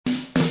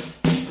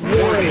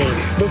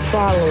The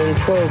following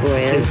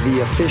program is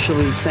the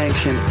officially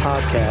sanctioned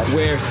podcast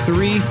where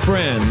three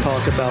friends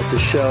talk about the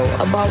show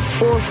about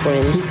four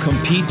friends who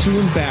compete to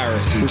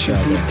embarrass each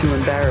other. The official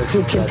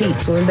Impractical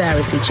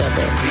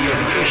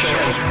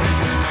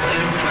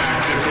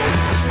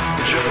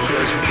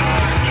Jokers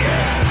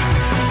podcast.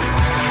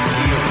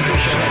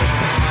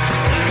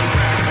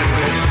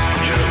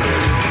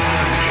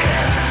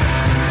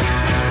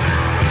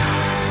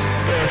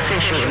 The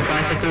official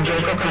Impractical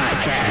Joker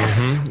podcast.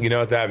 Mm-hmm. You know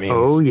what that means?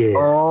 Oh, yeah.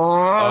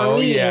 Oh,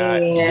 yeah.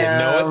 You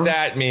know what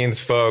that means,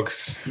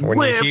 folks. When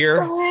you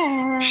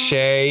hear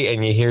Shay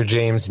and you hear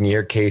James and you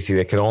hear Casey,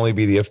 that can only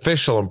be the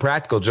official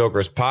Impractical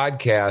Jokers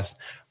podcast.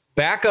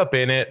 Back up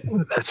in it.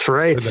 That's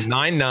right. For the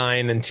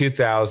 99 and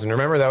 2000.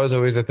 Remember, that was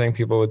always the thing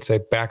people would say,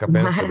 back up in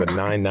it for the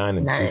 99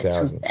 and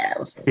 2000.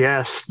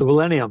 Yes, the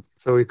millennium.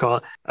 So we call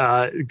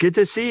it. Good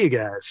to see you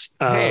guys.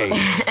 Hey.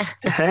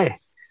 Hey.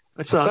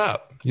 What's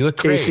up? You look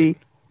great. Casey,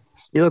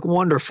 you look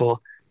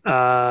wonderful.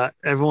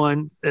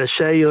 Everyone,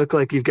 Shay, you look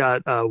like you've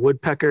got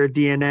woodpecker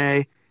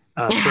DNA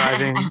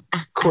thriving,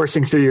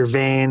 coursing through your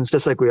veins,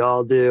 just like we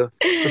all do,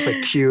 just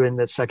like Q in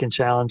the second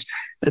challenge.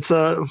 It's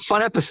a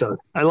fun episode.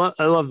 I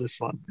love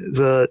this one. It's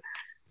a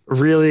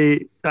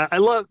really,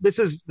 this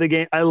is the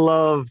game. I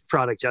love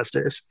Product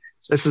Jesters.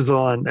 This is the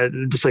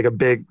one, just like a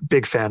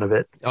big fan of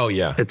it. Oh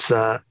yeah. It's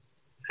like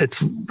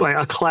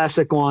a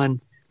classic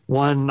one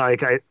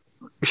like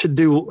we should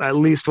do at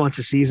least once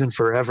a season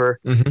forever.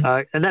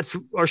 Mm-hmm. And that's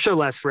our show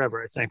lasts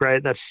forever, I think,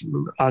 right? That's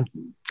on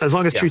as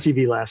long as True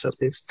TV lasts, at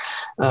least.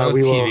 As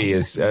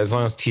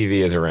long as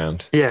TV is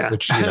around. Yeah.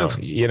 Which,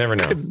 you never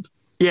know.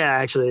 Yeah,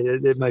 actually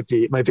it might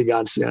be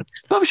gone soon.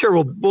 But I'm sure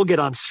we'll get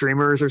on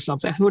streamers or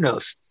something. Who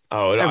knows?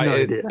 Oh,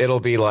 it'll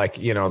be like,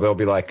 there'll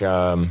be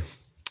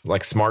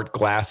like smart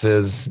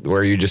glasses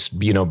where you just,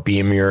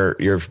 beam your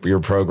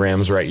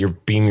programs, right? You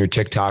beam your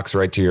TikToks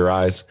right to your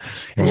eyes,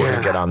 and we're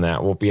gonna get on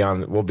that. We'll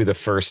be the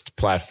first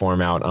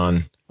platform out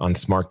on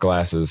smart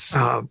glasses.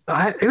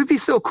 It would be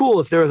so cool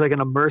if there was like an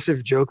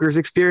immersive Jokers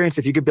experience.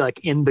 If you could be like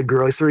in the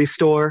grocery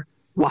store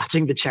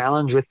watching the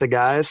challenge with the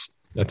guys.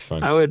 That's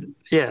fun. I would.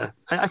 Yeah.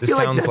 I feel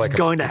like that's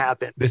going to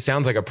happen. This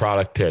sounds like a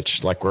product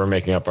pitch. Like we're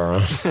making up our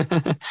own.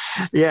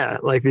 Yeah.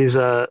 Like these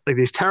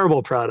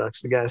terrible products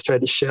the guys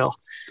tried to shill.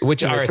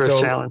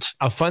 Challenge.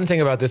 A fun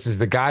thing about this is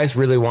the guys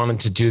really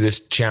wanted to do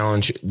this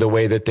challenge the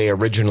way that they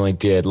originally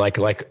did. Like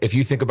if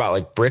you think about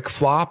like brick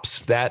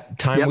flops, that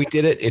time we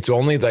did it, it's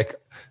only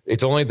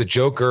the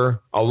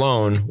Joker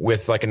alone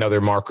with like another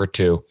mark or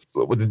two.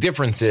 What the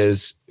difference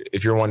is,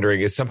 if you're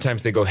wondering, is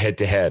sometimes they go head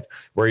to head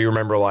where you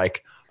remember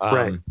like,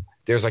 right.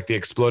 There's like the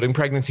exploding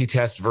pregnancy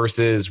test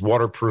versus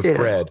waterproof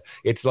bread.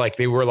 It's like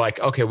they were like,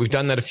 okay, we've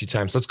done that a few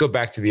times. Let's go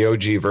back to the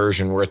OG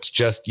version where it's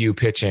just you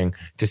pitching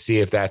to see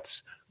if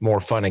that's more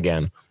fun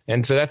again.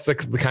 And so that's the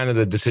kind of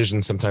the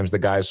decision sometimes the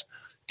guys,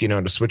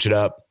 to switch it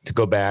up, to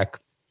go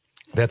back.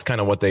 That's kind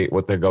of what they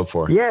go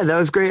for. Yeah, that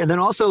was great. And then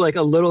also like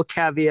a little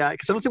caveat,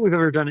 because I don't think we've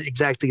ever done it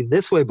exactly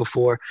this way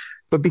before,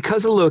 but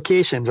because of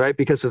locations, right?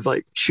 Because of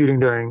like shooting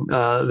during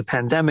the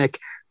pandemic,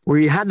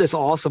 we had this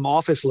awesome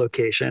office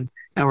location.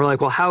 And we're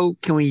like, well, how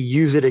can we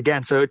use it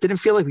again? So it didn't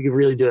feel like we could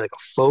really do like a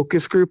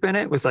focus group in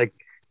it with like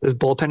this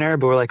bullpen area.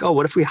 But we're like, oh,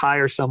 what if we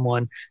hire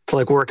someone to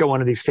like work at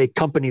one of these fake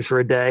companies for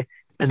a day?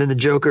 And then the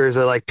Jokers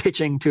are like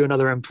pitching to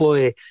another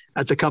employee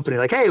at the company.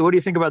 Like, hey, what do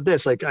you think about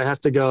this? Like, I have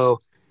to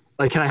go,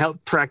 like, can I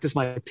help practice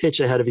my pitch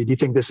ahead of you? Do you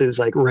think this is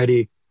like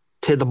ready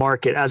to the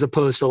market? As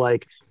opposed to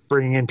like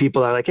bringing in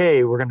people that are like,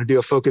 hey, we're going to do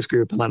a focus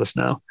group and let us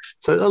know.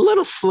 So a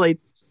little slight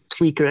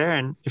tweak there.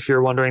 And if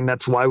you're wondering,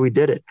 that's why we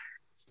did it.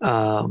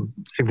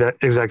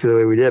 Exactly the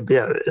way we did. But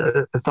yeah,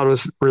 I thought it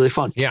was really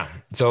fun. Yeah.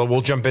 So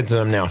we'll jump into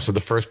them now. So the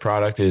first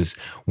product is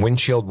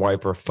windshield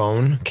wiper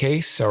phone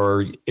case,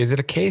 or is it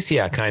a case?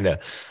 Yeah, kind of.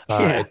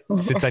 It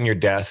sits on your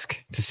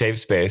desk to save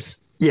space.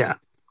 Yeah.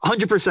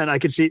 100%. I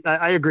could see,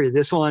 I agree.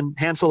 This one,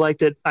 Hansel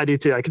liked it. I do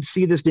too. I could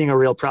see this being a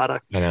real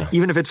product,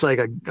 even if it's like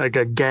a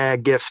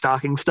gag gift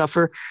stocking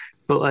stuffer,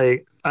 but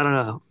like, I don't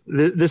know.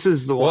 This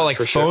is the one. Well, like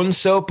for phone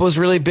soap was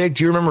really big.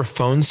 Do you remember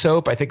phone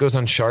soap? I think it was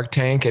on Shark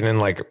Tank. And then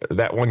like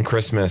that one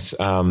Christmas,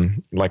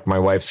 like my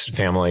wife's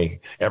family,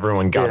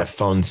 everyone got a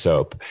phone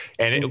soap,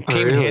 and it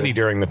came in handy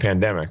during the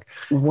pandemic.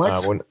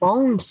 What's phone?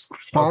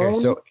 Okay,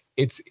 so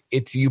it's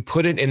you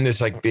put it in this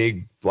like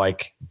big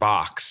like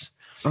box.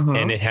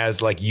 And it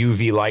has like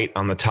UV light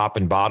on the top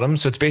and bottom.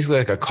 So it's basically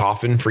like a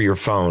coffin for your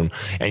phone.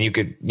 And you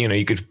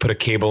could put a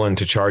cable in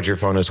to charge your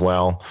phone as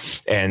well.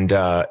 And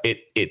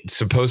it's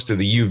supposed to,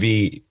 the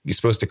UV, you're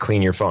supposed to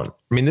clean your phone.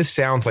 I mean, this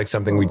sounds like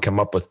something we'd come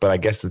up with, but I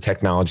guess the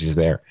technology is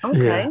there.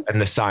 Okay. Yeah.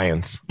 And the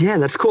science. Yeah,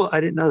 that's cool. I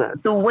didn't know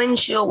that. The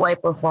windshield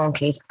wiper phone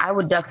case, I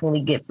would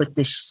definitely get with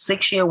the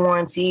 6-year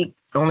warranty,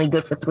 only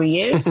good for 3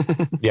 years.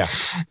 Yeah.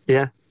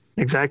 Yeah.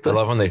 Exactly. I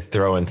love when they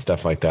throw in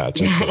stuff like that.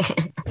 Just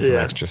some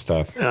extra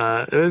stuff.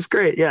 It was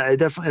great. Yeah, it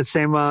definitely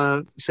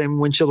same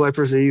windshield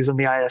wipers they use on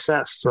the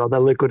ISS for all that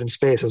liquid in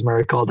space, as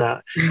Murray called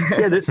out.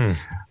 Yeah,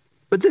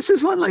 but this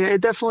is one like I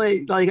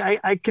definitely like.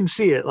 I can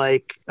see it.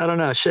 Like I don't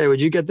know, Shay,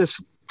 would you get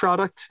this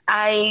product?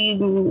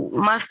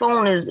 My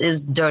phone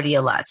is dirty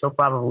a lot, so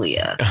probably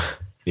yeah.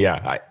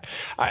 Yeah,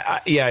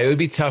 yeah, it would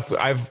be tough.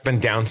 I've been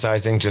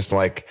downsizing, just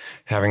like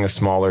having a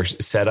smaller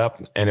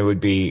setup, and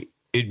it'd be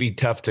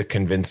tough to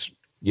convince.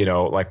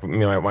 Like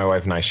my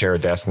wife and I share a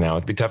desk now.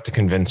 It'd be tough to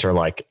convince her,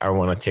 like, I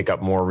want to take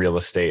up more real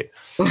estate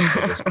for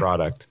this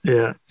product.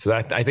 Yeah. So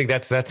I think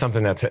that's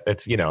something that's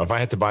if I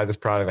had to buy this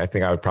product, I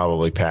think I would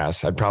probably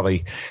pass. I'd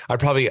probably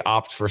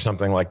opt for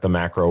something like the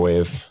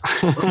Macrowave.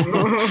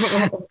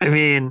 I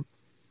mean,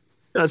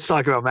 let's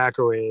talk about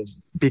Macrowave,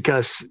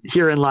 because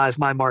herein lies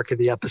my mark of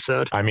the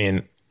episode. I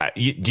mean,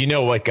 you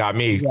know what got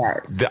me?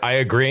 Yes. I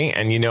agree.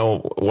 And you know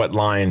what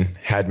line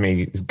had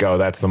me go,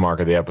 that's the mark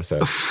of the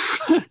episode.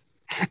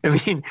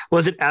 I mean,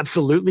 was it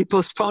absolutely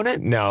postpone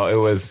it? No, it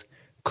was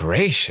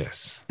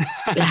gracious.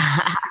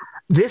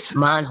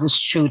 Mine was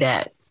True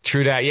Dat.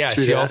 True that. Yeah.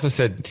 She also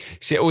said,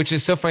 which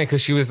is so funny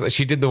because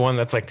she did the one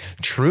that's like,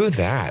 true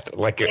that.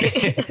 Like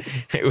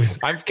it was,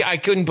 I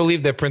couldn't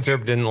believe that Prince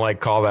Herb didn't like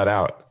call that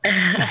out.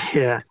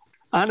 Yeah.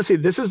 Honestly,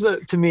 this is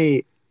to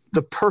me,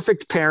 the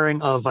perfect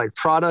pairing of like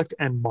product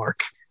and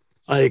mark.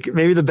 Like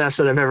maybe the best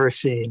that I've ever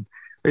seen.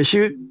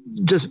 She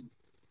just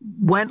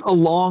went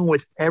along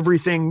with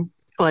everything.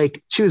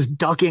 Like she was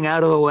ducking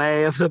out of the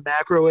way of the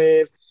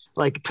Macrowave,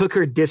 like took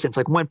her distance,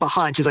 like went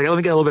behind. She's like, let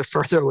me get a little bit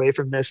further away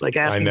from this. Like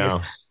asking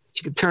if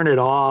she could turn it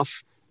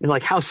off. And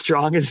like, how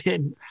strong is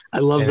it? I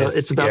love that.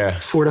 It's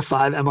about 4 to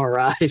 5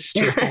 MRI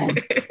strong.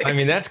 I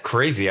mean, that's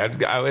crazy.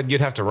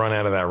 You'd have to run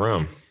out of that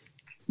room.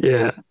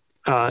 Yeah.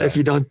 If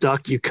you don't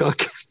duck, you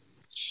cook.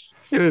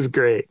 It was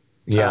great.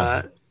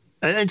 Yeah.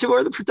 And she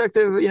wore the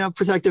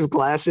protective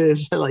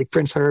glasses that like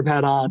Prince Herb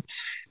had on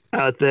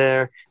out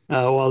there.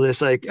 While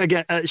this, like,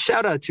 again,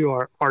 shout out to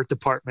our art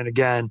department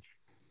again.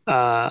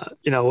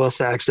 Will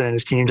Thaxton and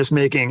his team just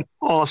making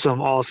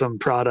awesome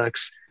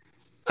products.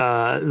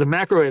 The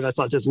Macrowave I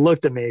thought just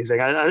looked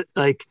amazing. I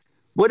like,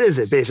 what is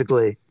it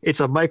basically? It's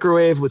a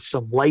microwave with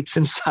some lights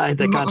inside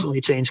that constantly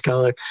change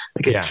color,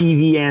 like a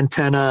TV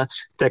antenna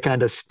that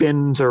kind of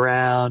spins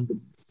around.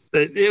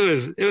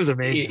 It was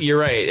amazing. You're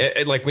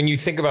right. Like when you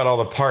think about all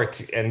the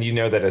parts and you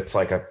know that it's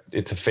like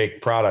it's a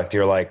fake product,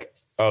 you're like,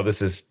 oh,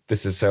 this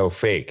is so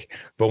fake.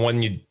 But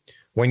when you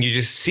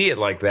just see it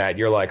like that,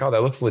 you're like, oh,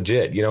 that looks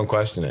legit. You don't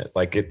question it.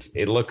 Like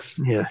it looks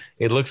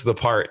the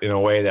part in a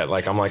way that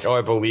like, I'm like, oh,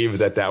 I believe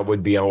that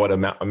would be what a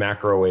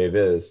Macrowave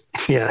is.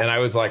 Yeah. And I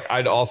was like,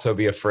 I'd also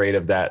be afraid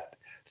of that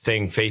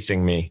thing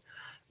facing me,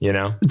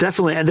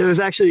 Definitely. And there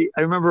was actually,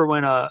 I remember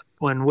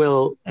when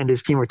Will and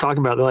his team were talking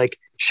about, they're like,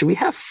 should we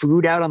have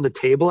food out on the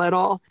table at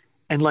all?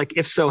 And like,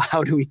 if so,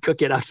 how do we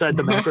cook it outside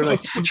the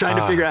microwave? Like trying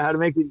to figure out how to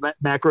make the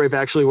Macrowave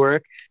actually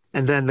work.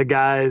 And then the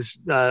guys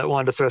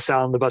wanted to throw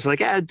Sal on the bus. Like,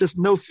 just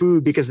no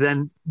food, because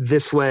then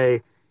this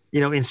way,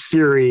 in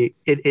theory,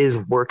 it is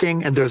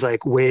working and there's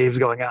like waves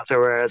going out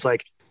there. Whereas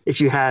like if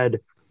you had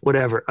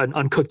whatever, an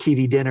uncooked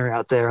TV dinner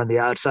out there on the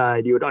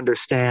outside, you would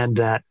understand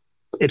that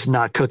it's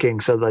not cooking.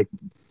 So like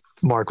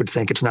Mark would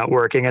think it's not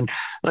working. And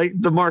like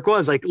the Mark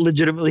was like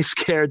legitimately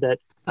scared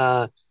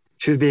that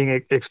she was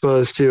being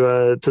exposed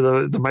to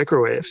the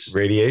microwaves,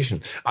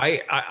 radiation.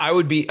 I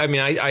would be. I mean,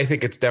 I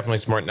think it's definitely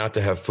smart not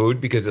to have food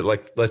because it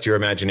like lets your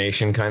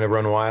imagination kind of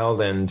run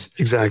wild and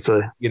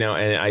exactly. And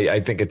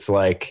I think it's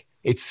like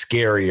it's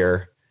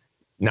scarier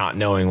not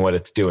knowing what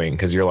it's doing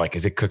because you're like,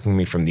 is it cooking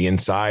me from the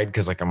inside?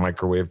 Because like a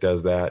microwave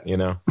does that,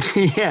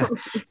 Yeah.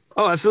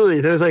 Oh,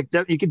 absolutely. There's like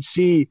you could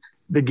see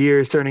the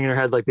gears turning in her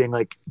head, like being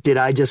like, did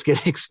I just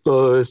get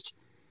exposed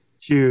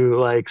to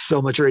like so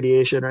much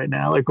radiation right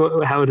now? Like,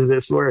 how does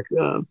this work?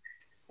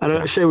 I don't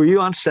know. Shay, were you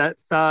on set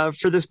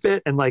for this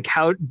bit? And like,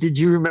 how did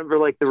you remember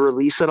like the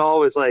release at all?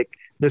 Was like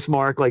Miss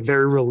Mark like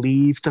very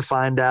relieved to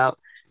find out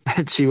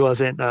that she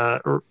wasn't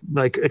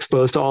like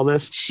exposed to all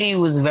this? She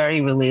was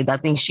very relieved. I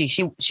think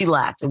she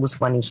laughed. It was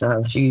funny for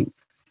her. She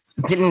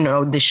didn't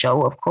know the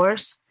show, of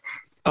course.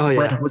 Oh yeah,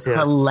 but it was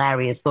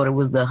hilarious. Thought it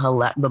was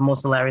the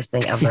most hilarious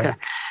thing ever. Yeah.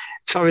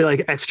 Probably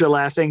like extra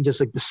laughing, just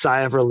like the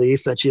sigh of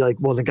relief that she like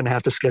wasn't going to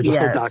have to schedule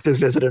her doctor's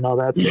visit and all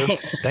that too.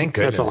 Thank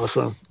goodness. That's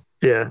awesome.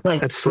 Yeah,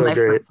 like, that's so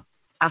great.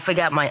 I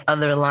forgot my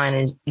other line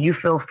is, you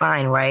feel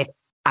fine, right?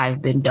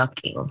 I've been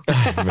ducking.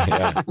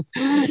 Yeah,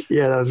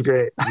 that was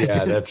great.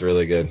 Yeah, that's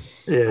really good.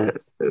 Yeah,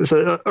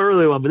 so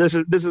early one, but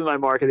this is my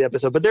mark of the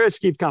episode. But there is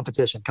steep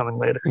competition coming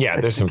later. Yeah,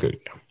 there's some good.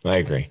 I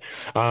agree.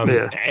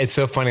 It's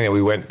so funny that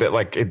we went that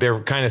like they're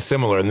kind of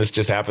similar, and this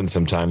just happens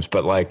sometimes.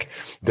 But like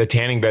the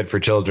tanning bed for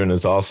children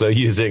is also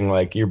using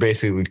like you're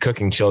basically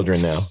cooking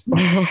children now.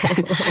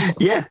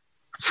 Yeah,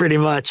 pretty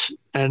much.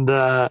 And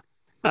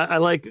I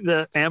like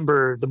the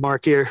Amber, the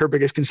Mark here. Her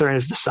biggest concern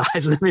is the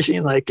size of the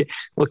machine. Like,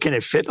 well, can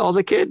it fit all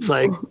the kids?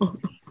 Like,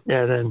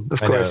 yeah. Then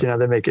of course, they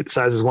make it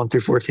sizes 1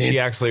 through 14. She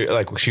actually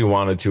she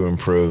wanted to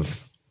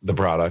improve the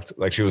product.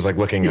 Like she was like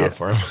looking out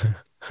for him.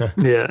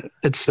 Yeah,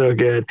 it's so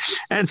good.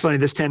 And it's funny.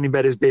 This tanning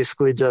bed is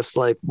basically just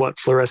like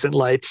fluorescent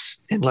lights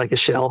in like a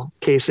shell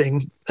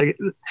casing. Like,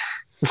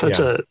 such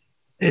a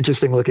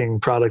interesting looking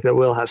product that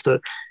Will has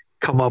to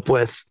come up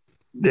with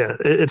yeah,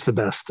 it's the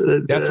best.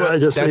 That's what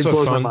it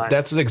blows my phone. mind.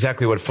 That's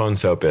exactly what phone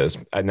soap is.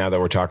 Now that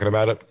we're talking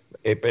about it,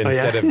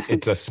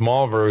 it's a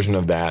small version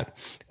of that.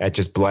 It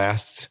just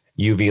blasts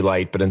UV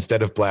light, but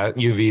instead of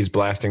UV's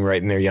blasting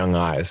right in their young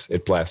eyes,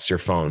 it blasts your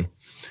phone.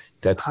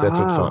 That's what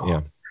phone.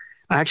 Yeah.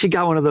 I actually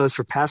got one of those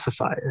for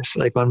pacifiers.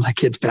 Like when my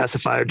kid's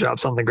pacifier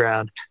drops on the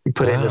ground, you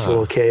put it in this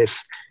little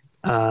case,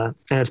 and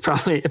it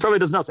probably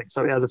does nothing.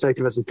 So as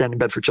effective as a tanning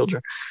bed for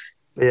children.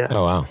 But yeah.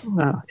 Oh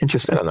wow.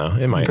 Interesting. I don't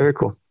know. It might. Very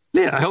cool.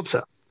 Yeah, I hope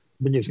so.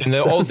 Been using in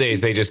the old days,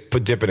 they just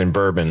dip it in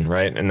bourbon,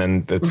 right, and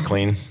then it's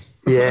clean.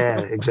 Yeah,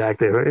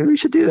 exactly. We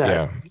should do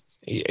that.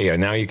 Yeah.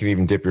 Now you can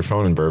even dip your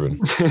phone in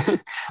bourbon.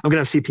 I'm gonna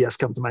have CPS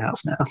come to my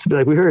house now. So be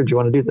like, we heard you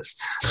want to do this.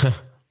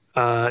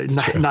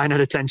 9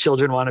 out of 10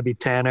 children want to be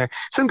Tanner.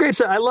 Some great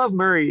stuff. I love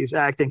Murray's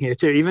acting here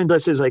too. Even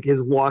this is like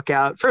his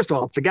walkout. First of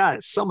all, the guy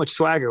has so much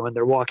swagger when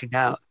they're walking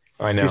out.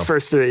 I know. These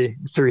first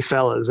three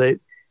fellas, they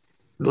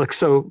look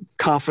so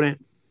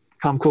confident,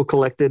 calm, cool,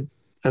 collected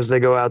as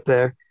they go out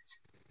there.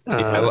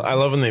 I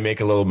love when they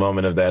make a little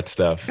moment of that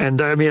stuff.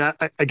 And I mean,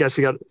 I guess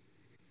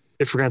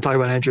if we're going to talk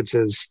about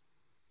entrances,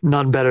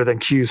 none better than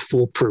Q's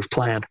foolproof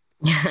plan.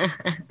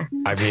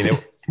 I mean,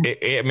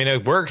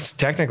 it works.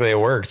 Technically, it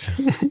worked.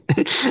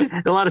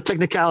 A lot of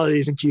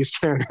technicalities in Q's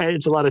turn, right?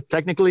 It's a lot of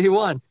technically he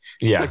won.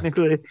 Yeah.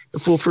 Technically, the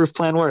foolproof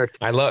plan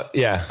worked.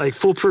 Like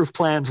foolproof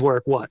plans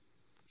work, what?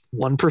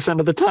 1%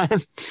 of the time?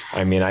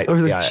 I mean,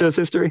 over the show's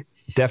history?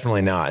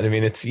 Definitely not. I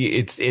mean,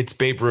 it's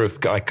Babe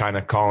Ruth like kind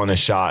of calling a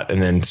shot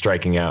and then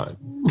striking out.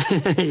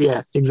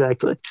 Yeah,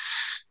 exactly.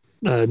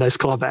 Nice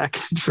callback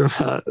from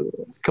a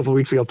couple of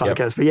weeks ago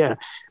podcast. Yep. But yeah,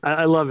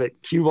 I love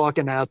it. Q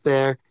walking out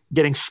there,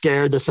 getting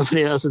scared that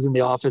somebody else is in the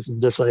office and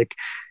just like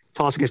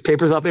tossing his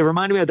papers up. It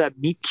reminded me of that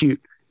meet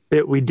cute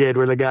bit we did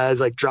where the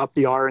guys like dropped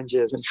the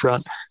oranges in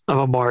front of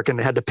a mark and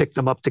they had to pick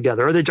them up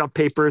together. Or they dropped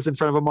papers in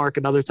front of a mark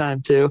another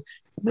time too.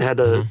 They had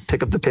to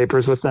pick up the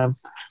papers with them.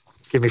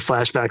 Give me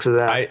flashbacks of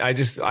that.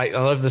 I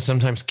love that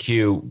sometimes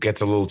Q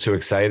gets a little too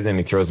excited and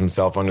he throws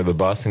himself under the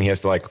bus and he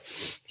has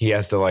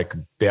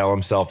to bail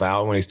himself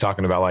out when he's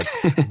talking about like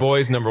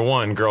boys number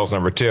 1, girls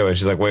number 2. And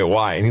she's like, wait,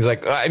 why? And he's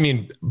like, I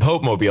mean,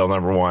 Pope Mobile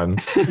number 1,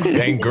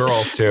 then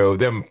girls 2,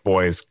 then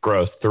boys,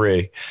 gross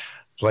 3.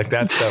 Like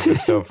that stuff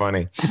is so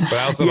funny. But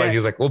I also like, he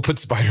was like, we'll put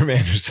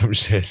Spider-Man or some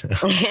shit.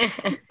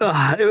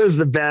 It was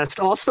the best.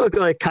 Also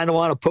like kind of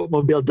want a Pope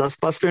Mobile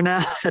Dustbuster now.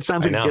 That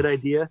sounds like a good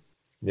idea.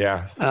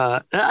 Yeah.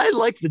 I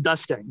like the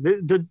Dustang.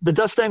 The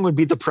Dustang would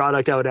be the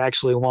product I would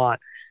actually want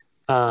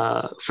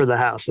for the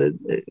house. It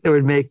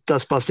would make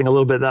dust busting a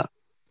little bit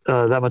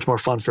that much more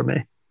fun for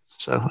me.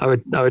 So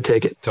I would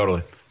take it.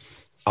 Totally.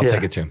 I'll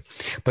take it too.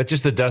 But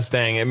just the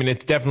Dustang, I mean,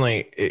 it's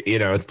definitely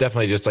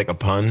just like a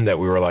pun that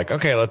we were like,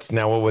 okay,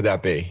 now what would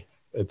that be?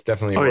 It's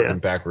definitely working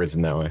backwards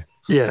in that way.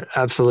 Yeah,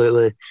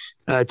 absolutely.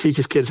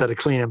 Teaches kids how to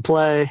clean and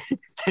play.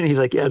 And he's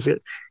like, yeah, it's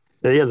good.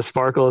 Yeah, the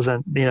sparkles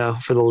and,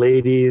 for the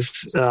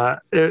ladies,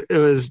 it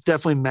was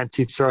definitely meant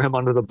to throw him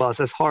under the bus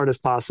as hard as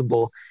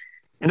possible.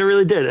 And it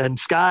really did. And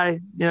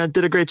Sky,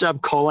 did a great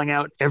job calling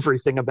out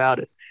everything about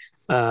it.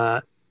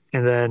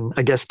 And then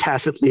I guess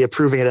tacitly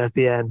approving it at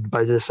the end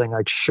by just saying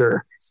like,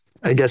 sure,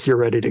 I guess you're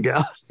ready to go.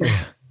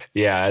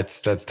 Yeah,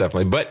 that's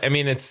definitely, but I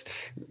mean, it's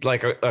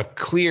like a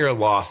clear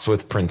loss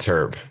with Prince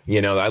Herb.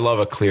 I love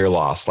a clear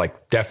loss,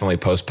 like definitely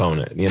postpone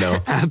it,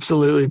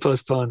 Absolutely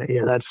postpone it.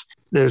 Yeah.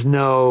 There's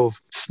no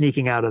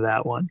sneaking out of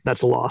that one.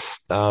 That's a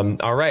loss.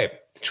 All right.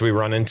 Should we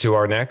run into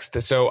our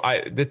next? So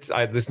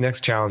this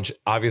next challenge,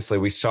 obviously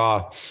we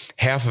saw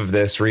half of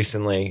this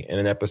recently in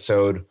an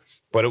episode,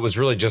 but it was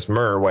really just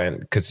Murr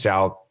because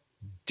Sal,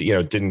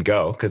 didn't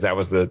go because that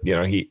was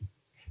he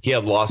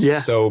had lost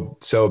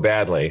so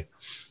badly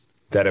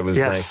that it was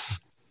nice.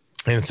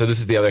 And so this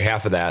is the other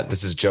half of that.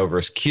 This is Joe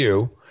versus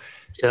Q.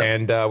 Yep.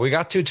 And we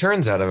got 2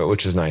 turns out of it,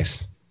 which is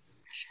nice.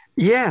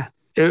 Yeah,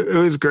 it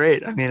was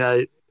great. I mean,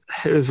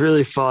 it was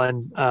really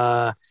fun.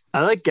 I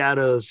like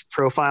Gatto's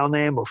profile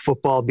name of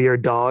Football Beer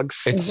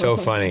Dogs. It's so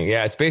funny.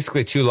 Yeah, it's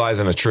basically 2 lies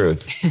and a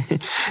truth.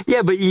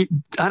 Yeah, but I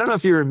don't know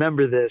if you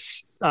remember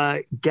this.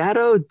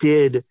 Gatto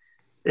did.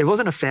 It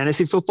wasn't a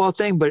fantasy football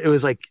thing, but it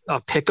was like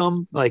a pick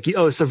 'em, like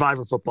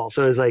survivor football.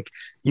 So it was like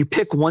you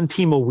pick one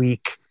team a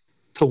week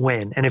to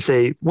win, and if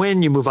they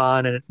win, you move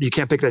on, and you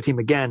can't pick that team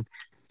again.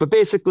 But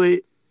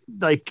basically,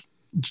 like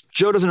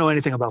Joe doesn't know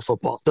anything about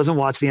football, doesn't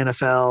watch the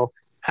NFL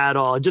at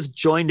all. Just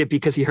joined it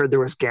because he heard there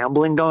was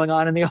gambling going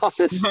on in the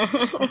office.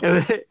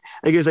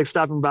 He was like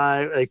stopping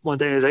by like one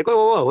day. And he was like,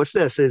 whoa, what's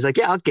this? And he's like,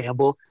 yeah, I'll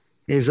gamble.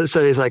 He's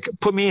like,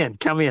 count me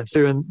in,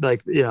 threw in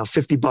like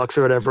 $50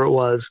 or whatever it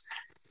was.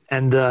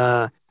 And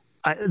the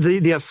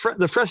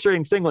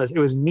frustrating thing was it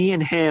was me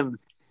and him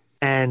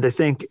and I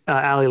think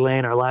Allie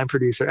Lane, our line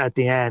producer, at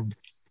the end.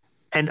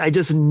 And I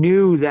just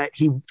knew that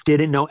he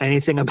didn't know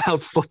anything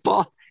about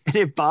football. And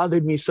it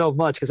bothered me so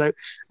much because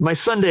my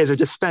Sundays are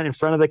just spent in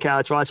front of the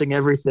couch watching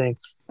everything.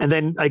 And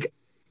then like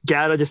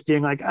Gatto just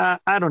being like,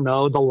 I don't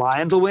know, the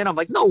Lions will win. I'm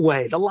like, no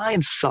way, the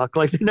Lions suck.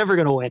 Like, they're never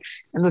going to win.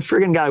 And the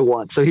friggin' guy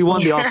won. So he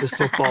won the office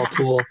football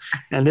pool.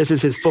 And this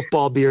is his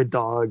football beer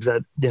dogs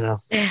that,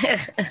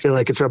 I feel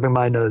like it's rubbing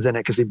my nose in it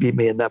because he beat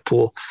me in that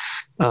pool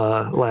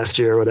last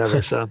year or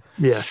whatever. So,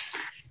 yeah.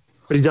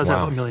 But he does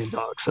have $1 million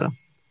dogs. So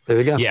there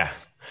you go. Yeah.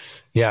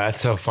 Yeah.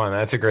 That's so fun.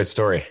 That's a great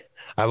story.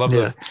 I love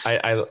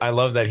I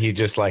love that he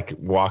just like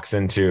walks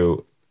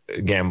into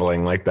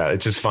gambling like that.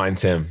 It just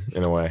finds him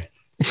in a way.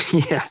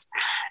 Yeah.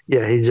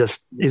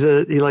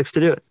 He likes to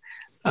do it.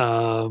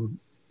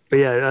 But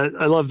yeah,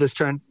 I love this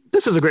trend.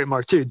 This is a great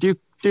mark too.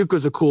 Duke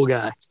was a cool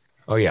guy.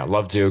 Oh yeah.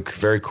 Love Duke.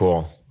 Very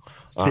cool.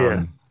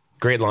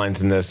 Great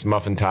lines in this.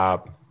 Muffin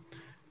top.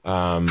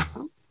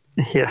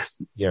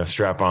 Yes.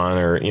 Strap on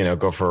or,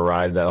 go for a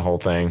ride, that whole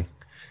thing.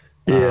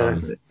 Yeah.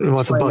 He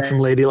wants a buxom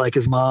lady like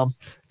his mom.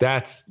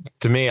 That's,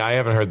 to me, I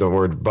haven't heard the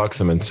word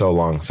buxom in so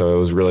long. So it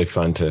was really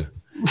fun that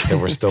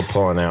we're still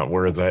pulling out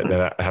words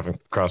that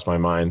haven't crossed my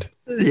mind.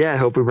 Yeah. I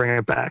hope we bring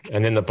it back.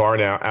 And then the barn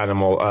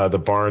animal,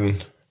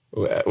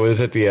 what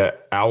is it? The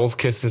owls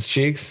kiss his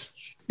cheeks.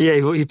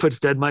 Yeah. He puts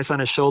dead mice on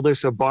his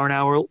shoulders. So barn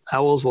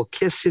owls will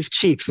kiss his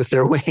cheeks with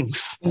their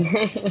wings.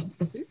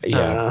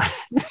 Yeah.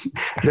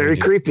 Very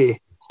creepy.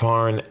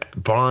 Barn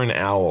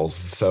owls.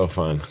 So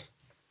fun.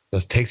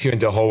 This takes you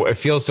into a whole, it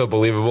feels so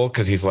believable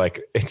because he's like,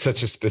 it's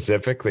such a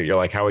specific that you're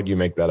like, how would you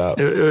make that up?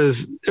 It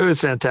was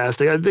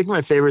fantastic. I think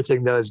my favorite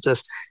thing though is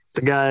just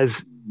the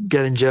guys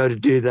getting Joe to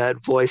do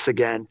that voice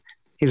again.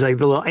 He's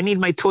like, I need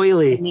my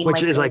toilet,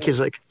 which is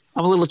like,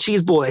 I'm a little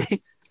cheese boy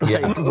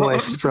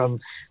voice from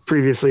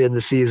previously in the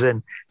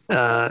season.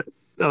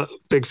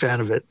 Big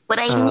fan of it. But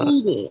I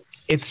need it.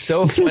 It's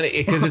so funny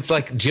because it's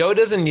like Joe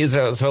doesn't use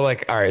it. So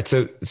like, all right.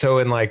 So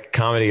in like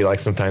comedy, like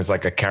sometimes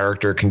like a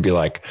character can be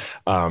like,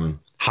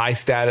 high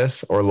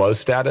status or low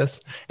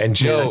status. And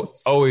Joe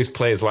always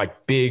plays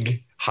like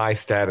big, high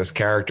status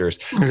characters.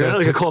 So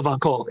like a Cole Von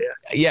Cole.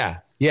 Yeah.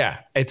 Yeah.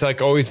 It's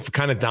like always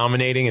kind of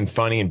dominating and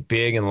funny and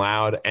big and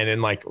loud. And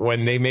then like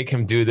when they make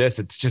him do this,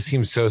 it just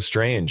seems so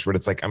strange but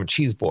it's like, I'm a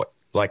cheese boy.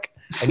 Like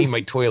I need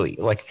my toilet.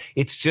 Like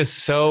it's just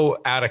so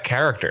out of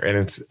character.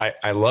 And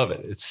I love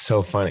it. It's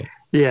so funny.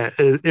 Yeah,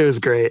 it was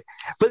great.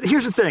 But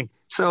here's the thing.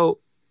 So,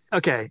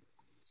 okay.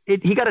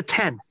 He got a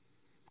 10.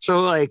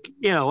 So like,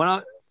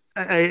 when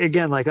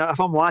again, like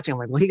if I'm watching, I'm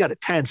like, well, he got a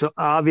 10. So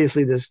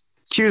obviously this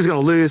Q's going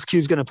to lose.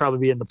 Q's going to probably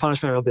be in the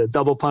punishment. It'll be a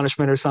double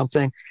punishment or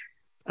something.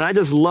 And I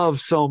just love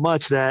so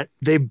much that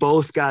they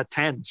both got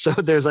 10. So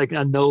there's like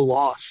a no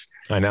loss.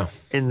 I know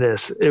in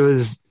this. It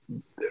was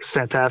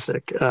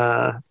fantastic.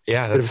 Yeah.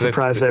 That's a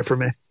surprise there for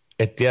me.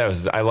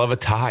 I love a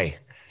tie,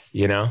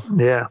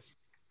 Yeah.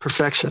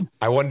 Perfection.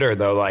 I wonder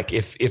though, like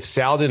if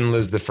Sal didn't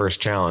lose the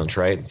first challenge,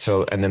 right?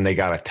 So, and then they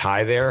got a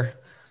tie there.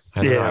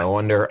 I don't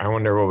know. I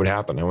wonder what would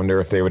happen. I wonder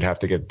if they would have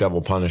to get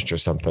double punished or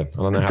something.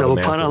 I don't know. Double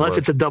punish, unless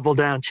it's a double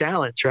down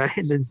challenge, right?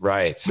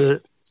 Right.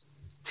 The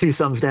two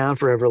thumbs down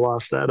for whoever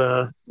lost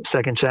that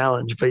second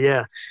challenge. But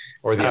yeah.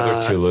 Or the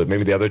other two lose.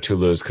 Maybe the other two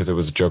lose because it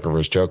was Joker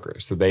versus Joker.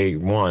 So they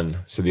won.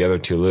 So the other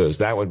two lose.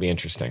 That would be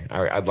interesting.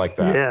 I'd like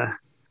that. Yeah.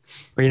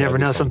 Or you never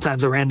know.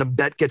 Sometimes a random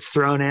bet gets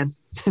thrown in.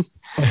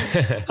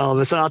 All of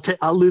a sudden,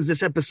 I'll lose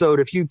this episode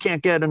if you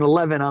can't get an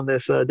 11 on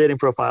this dating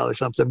profile or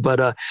something.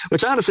 But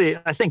which honestly,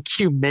 I think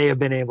Q may have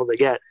been able to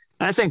get.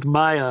 I think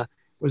Maya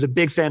was a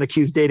big fan of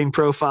Q's dating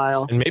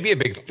profile, and maybe a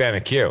big fan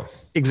of Q.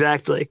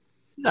 Exactly.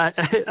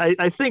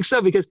 I think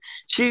so because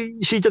she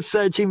just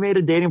said she made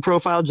a dating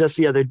profile just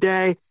the other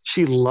day.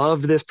 She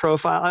loved this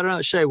profile. I don't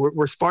know, Shay,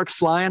 were sparks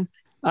flying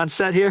on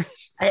set here?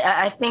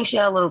 I think she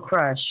had a little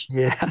crush.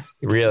 Yeah.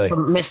 Really?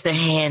 From Mr.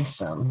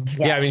 Handsome. Yes,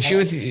 yeah, I mean,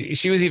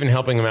 she was even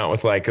helping him out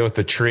with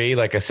the tree,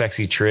 like a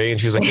sexy tree. And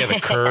she was like, yeah, the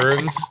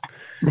curves.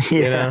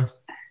 Yeah.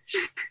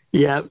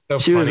 Yeah. So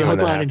she was a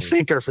hook, line, and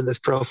sinker for this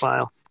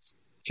profile.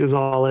 She was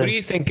all in. What do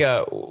you think,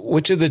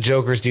 which of the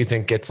Jokers do you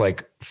think gets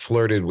like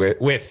flirted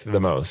with the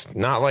most?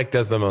 Not like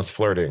does the most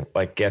flirting,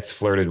 like gets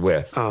flirted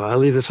with. Oh, I'll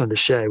leave this one to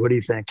Shay. What do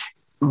you think?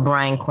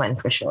 Brian Quentin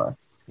for sure.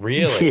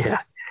 Really? Yeah.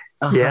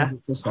 100%.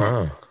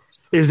 Yeah.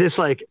 Is this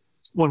like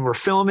when we're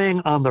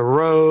filming on the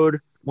road?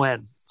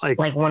 When?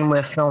 Like when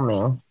we're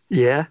filming.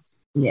 Yeah.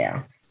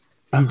 Yeah.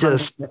 He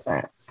just,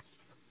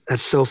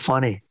 that's so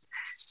funny.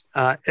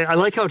 I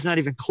like how it's not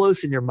even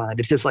close in your mind.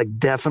 It's just like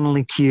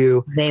definitely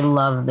Q. They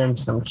love them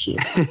some Q.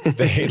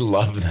 They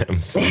love them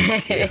some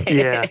Q.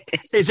 Yeah.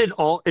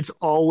 It's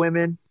all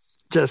women.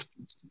 Just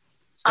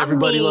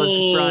everybody loves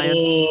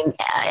Brian.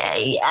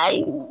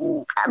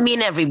 I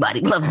mean,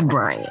 everybody loves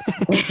Brian.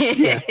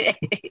 Yeah.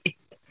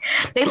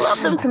 They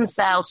love them some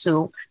Sal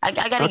too. I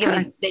gotta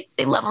give it.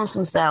 They love them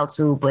some Sal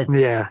too, but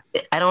yeah,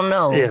 I don't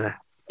know. Yeah,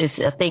 I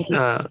think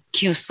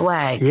Q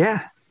swag. Yeah,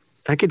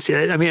 I could see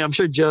it. I mean, I'm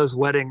sure Joe's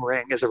wedding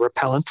ring is a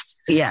repellent.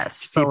 Yes,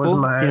 so is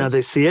Mars.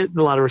 They see it.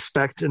 A lot of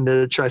respect in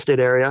the tri-state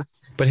area.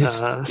 But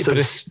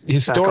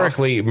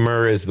historically,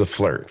 Murr is the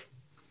flirt.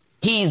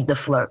 He's the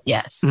flirt.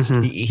 Yes,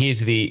 mm-hmm.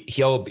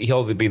 He'll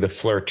be the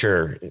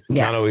flirter,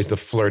 not always the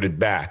flirted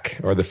back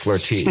or the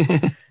flirtee.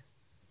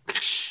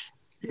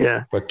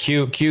 Yeah. But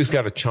Q's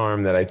got a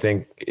charm that I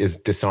think is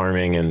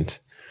disarming, and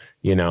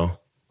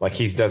like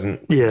he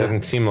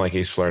doesn't seem like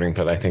he's flirting,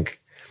 but I think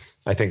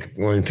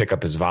when we pick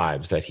up his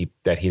vibes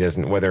that he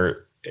doesn't,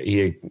 whether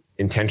he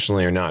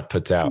intentionally or not,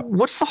 puts out.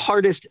 What's the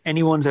hardest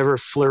anyone's ever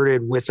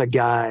flirted with a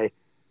guy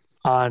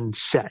on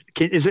set?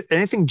 Is it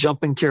anything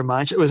jumping to your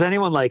mind? Was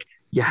anyone like,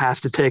 you have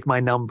to take my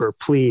number,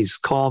 please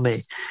call me?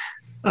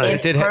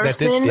 That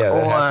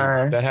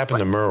happened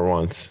to Murr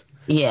once.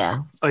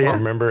 Yeah. Oh yeah. I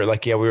remember,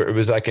 like, it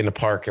was like in the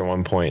park at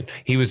one point.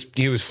 He was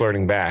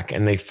flirting back,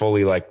 and they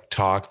fully like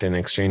talked and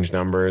exchanged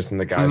numbers, and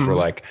the guys were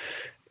like,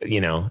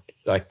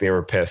 like they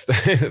were pissed.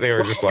 They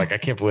were just like, I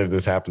can't believe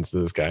this happens to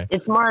this guy.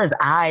 It's Murr's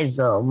eyes,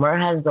 though. Murr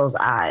has those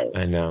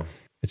eyes. I know.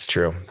 It's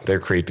true. They're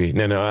creepy.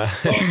 No.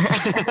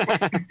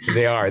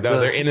 They are. No,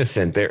 they're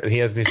innocent. He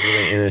has these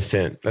really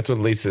innocent. That's what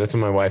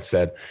my wife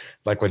said.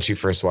 Like when she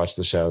first watched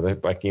the show,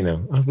 that like,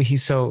 but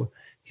he's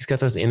got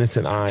those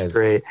innocent eyes. That's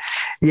great.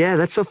 Yeah,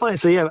 that's so funny.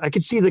 So yeah, I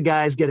could see the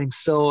guys getting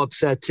so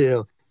upset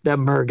too that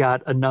Murr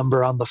got a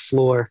number on the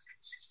floor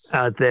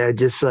out there.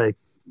 Just like,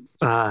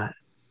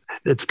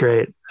 it's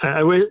great.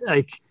 I wish,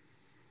 like,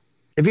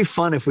 it'd be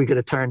fun if we could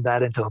have turned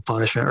that into a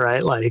punishment,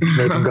 right? Like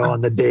make him go on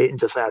the date and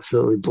just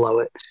absolutely blow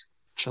it.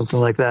 Something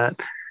like that.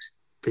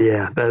 But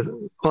yeah,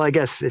 I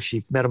guess if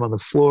she met him on the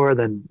floor,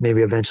 then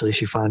maybe eventually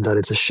she finds out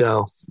it's a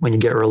show when you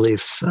get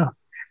released. So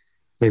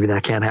maybe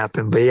that can't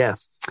happen. But yeah,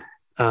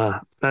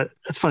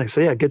 that's funny.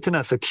 So yeah, good to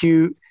know. So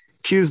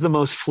Q's the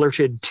most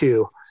flirted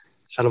too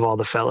out of all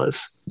the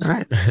fellas. All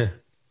right.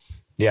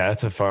 Yeah,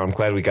 that's I'm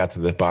glad we got to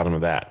the bottom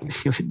of that.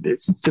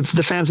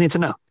 The fans need to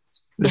know.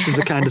 This is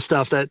the kind of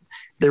stuff that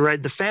they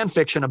write the fan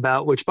fiction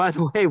about, which, by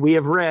the way, we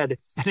have read,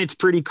 and it's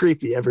pretty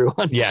creepy,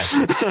 everyone. Yes.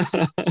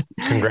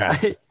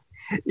 Congrats.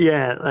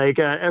 Yeah, like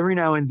every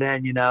now and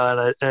then,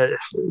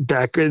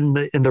 back in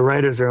the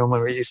writer's room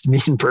when we used to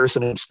meet in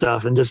person and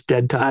stuff, and just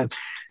dead time,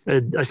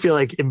 I feel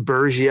like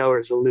Imburgio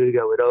or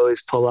Zaluga would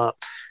always pull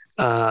up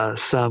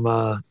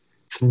some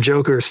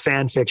Joker's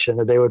fan fiction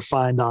that they would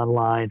find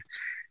online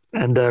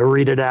and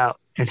read it out.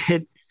 And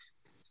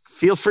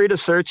feel free to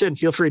search it and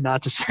feel free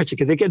not to search it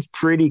because it gets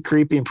pretty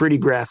creepy and pretty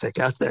graphic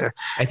out there.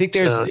 I think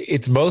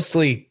it's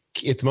mostly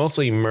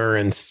Murr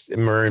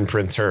and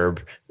Prince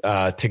Herb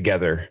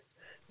together.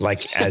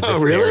 Like as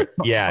if really?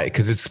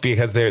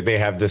 because they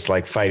have this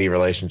like fighty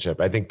relationship.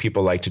 I think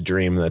people like to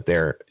dream that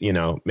they're,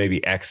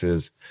 maybe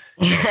exes,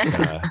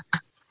 like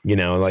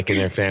in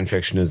their fan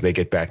fiction as they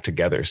get back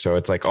together. So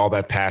it's like all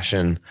that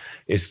passion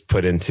is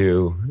put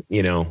into,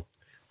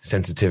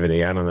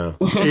 sensitivity. I don't know.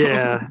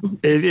 Yeah,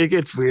 it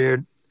gets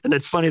weird. And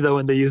it's funny though,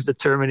 when they use the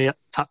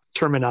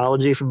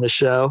terminology from the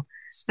show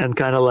and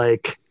kind of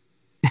like,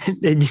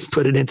 they just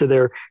put it into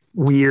their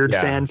weird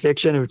fan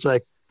fiction. And it's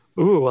like,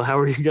 ooh, well, how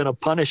are you going to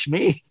punish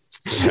me?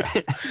 Yeah.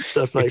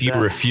 Stuff like that. If you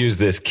refuse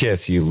this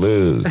kiss, you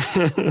lose.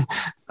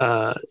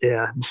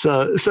 Yeah.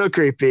 So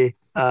creepy.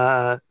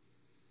 I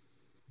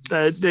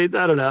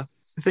don't know.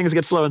 Things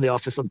get slow in the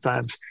office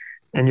sometimes,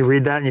 and you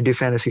read that and you do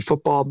fantasy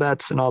football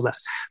bets and all that.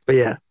 But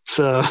yeah,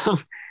 so,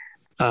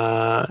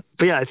 but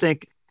yeah, I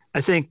think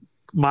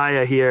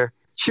Maya here,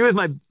 she was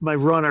my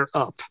runner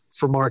up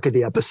for Mark of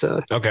the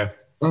episode. Okay.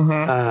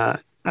 Mm-hmm.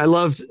 I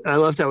loved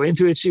how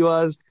into it she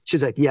was.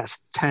 She's like, yes,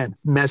 10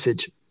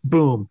 message,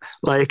 boom.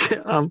 Like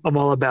I'm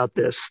all about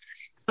this.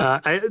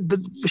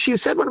 She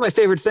said one of my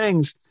favorite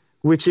things,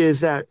 which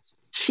is that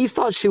she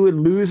thought she would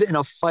lose in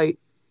a fight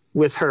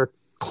with her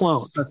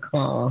clone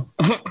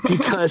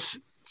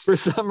because for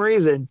some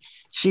reason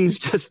she's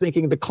just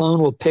thinking the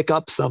clone will pick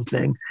up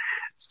something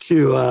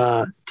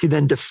to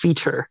then defeat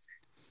her.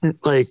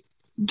 Like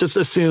just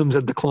assumes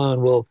that the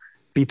clone will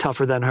be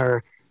tougher than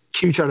her.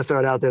 Q tried to throw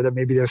it out there that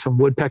maybe there's some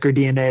woodpecker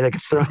DNA that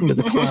gets thrown into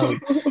the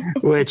clone,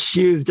 which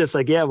she's just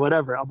like, yeah,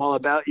 whatever. I'm all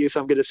about you. So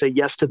I'm going to say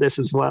yes to this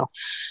as well.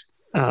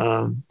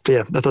 But yeah,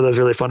 I thought that was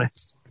really funny.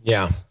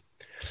 Yeah.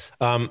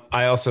 I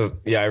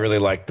really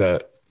like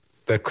the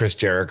Chris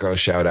Jericho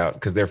shout out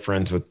because they're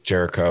friends with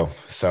Jericho.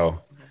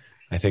 So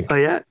I think,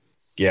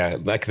 yeah,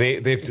 like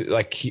they've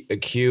like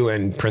Q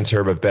and Prince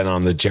Herb have been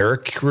on the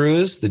Jericho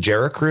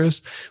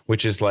cruise,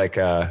 which is like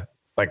a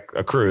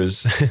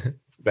cruise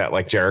that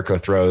like Jericho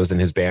throws and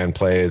his band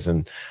plays,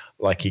 and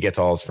like he gets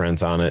all his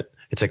friends on it.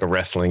 It's like a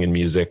wrestling and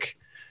music.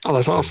 Oh,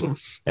 that's awesome.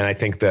 And I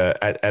think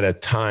at a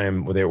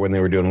time when they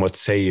were doing What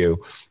Say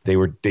You,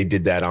 they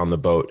did that on the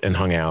boat and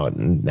hung out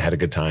and had a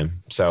good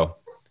time. So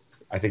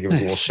I think it was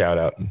a little shout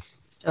out.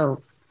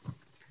 Oh,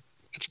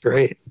 that's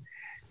great.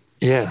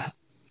 Yeah.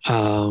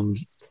 So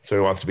he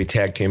wants to be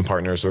tag team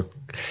partners with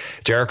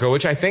Jericho,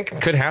 which I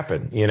think could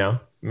happen. I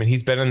mean,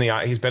 he's been in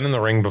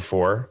the ring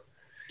before.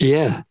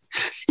 Yeah.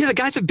 Yeah. The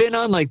guys have been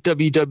on like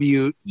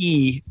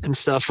WWE and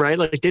stuff, right?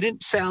 Like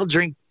didn't Sal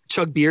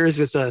chug beers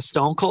with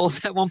Stone Cold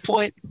at one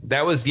point?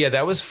 That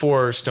was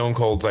for Stone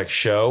Cold's like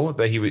show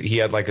that he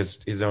had like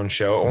his own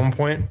show at one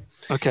point.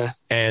 Okay.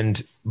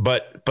 And,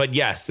 but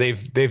yes,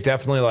 they've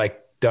definitely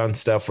like done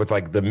stuff with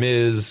like the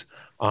Miz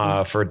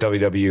for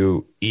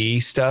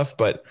WWE stuff,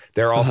 but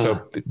they're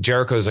also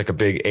Jericho's like a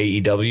big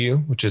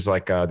AEW, which is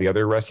like the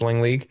other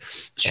wrestling league,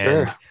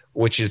 Sure. and,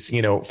 which is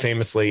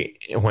famously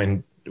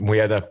when we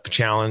had a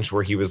challenge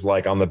where he was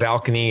like on the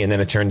balcony and then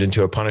it turned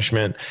into a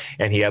punishment,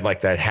 and he had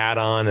like that hat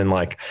on, and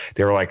like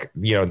they were like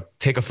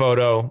take a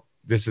photo.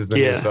 This is the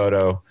new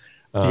photo.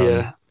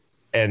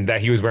 And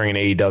that he was wearing an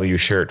AEW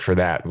shirt for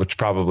that, which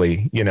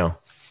probably,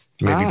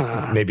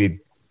 maybe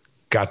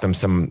got them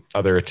some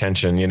other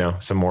attention,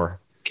 some more.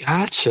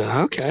 Gotcha.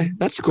 Okay.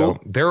 That's cool.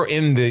 So they're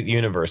in the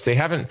universe. They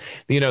haven't,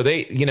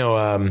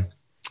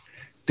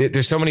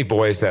 there's so many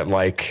boys that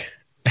like,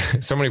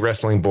 so many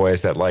wrestling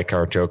boys that like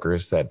our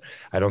jokers that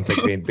I don't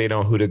think they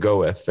know who to go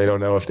with. They don't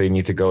know if they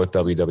need to go with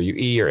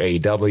WWE or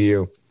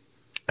AEW.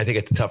 I think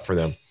it's tough for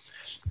them.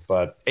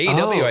 But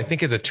AEW, I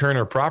think, is a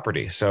Turner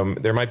property. So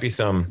there might be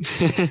some.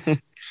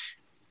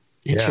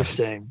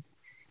 Interesting.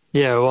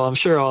 Yeah. Well, I'm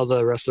sure all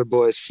the wrestler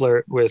boys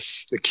flirt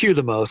with the Q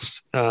the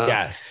most.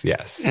 Yes.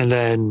 And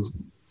then,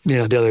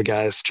 the other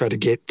guys try to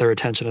get their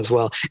attention as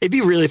well. It'd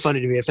be really funny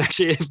to me if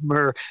does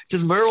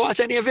Murr watch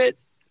any of it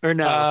or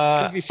no?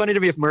 It'd be funny to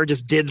me if Murr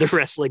just did the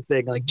wrestling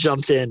thing, like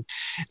jumped in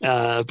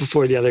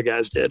before the other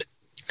guys did.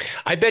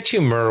 I bet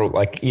you Murr,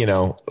 like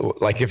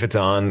if it's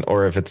on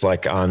or if it's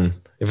like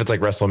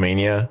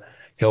WrestleMania,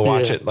 he'll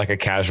watch it like a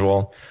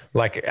casual,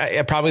 like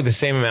probably the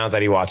same amount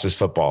that he watches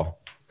football.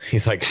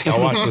 He's like,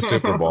 I'll watch the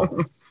Super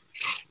Bowl.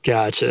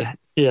 Gotcha.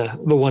 Yeah.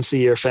 The once a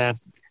year fan.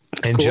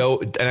 That's and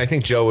cool. I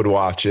think Joe would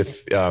watch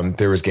if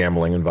there was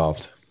gambling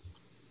involved.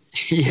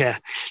 Yeah.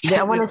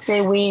 I want to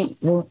say we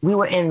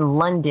were in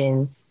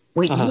London.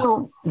 Were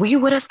you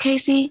with us,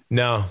 Casey?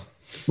 No.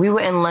 We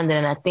were in London,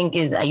 and I think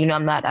I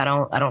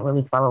don't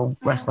really follow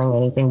wrestling or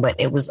anything, but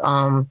it was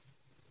I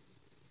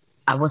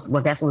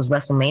guess it was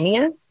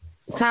WrestleMania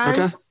time.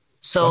 Okay.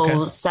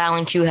 So Sal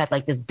and Q had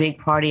like this big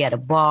party at a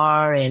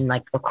bar, and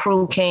like a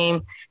crew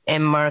came,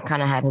 and Murr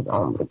kind of had his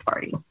own little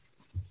party.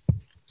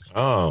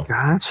 Oh,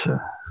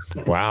 gotcha.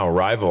 Wow,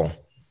 rival.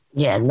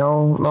 Yeah,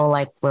 no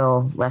like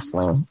real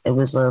wrestling. It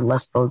was a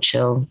let's go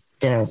chill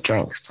dinner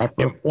drinks type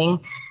of thing.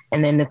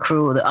 And then the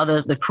crew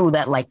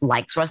that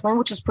likes wrestling,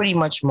 which is pretty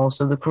much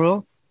most of the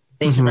crew,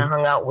 they kind of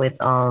hung out with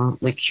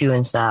Q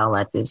and Sal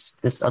at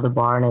this other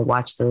bar, and they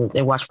watched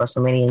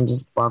WrestleMania and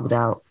just bugged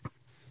out.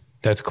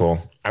 That's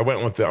cool. I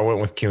went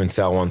with Q and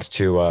Sal once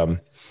to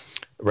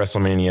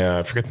WrestleMania.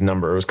 I forget the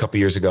number. It was a couple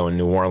years ago in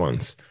New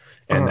Orleans,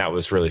 and that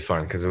was really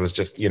fun because it was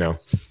just it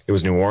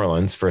was New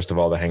Orleans first of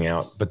all to hang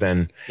out, but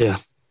then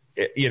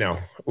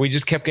we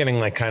just kept getting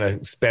like kind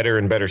of better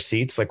and better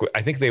seats. Like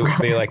I think they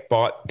like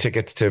bought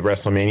tickets to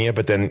WrestleMania,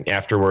 but then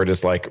afterward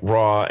is like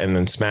Raw, and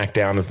then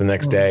SmackDown is the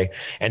next day.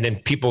 And then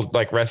people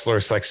like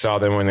wrestlers like saw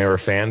them when they were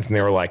fans, and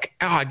they were like,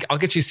 "Oh, I'll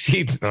get you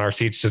seats." And our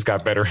seats just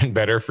got better and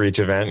better for each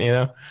event,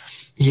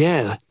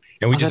 Yeah.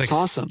 And we just that's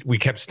awesome. We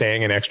kept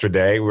staying an extra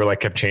day. We were like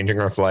kept changing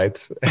our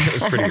flights. It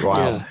was pretty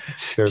wild.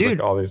 There's Dude,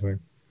 like all these things.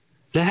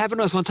 That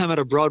happened to us one time at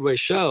a Broadway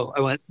show.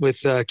 I went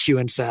with Q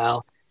and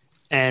Sal,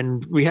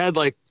 and we had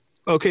like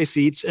okay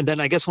seats, and then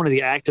I guess one of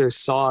the actors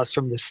saw us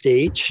from the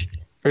stage,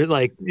 or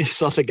like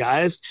saw the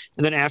guys,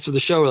 and then after the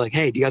show we're like,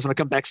 hey, do you guys want to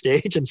come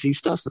backstage and see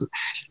stuff? So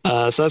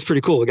that's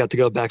pretty cool. We got to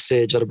go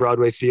backstage at a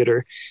Broadway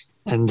theater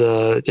and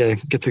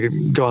get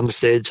to go on the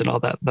stage and all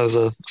that. That was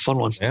a fun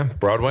one. Yeah,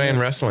 Broadway and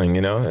wrestling,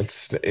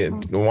 it's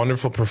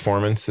wonderful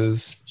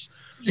performances.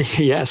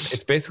 Yes,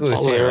 it's basically the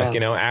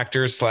same, like,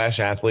 actors /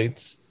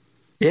 athletes.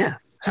 Yeah,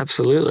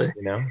 absolutely.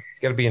 You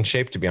got to be in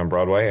shape to be on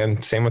Broadway,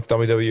 and same with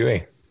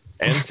WWE.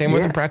 And same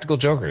with the Practical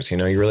Jokers. You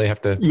really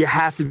have to. You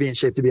have to be in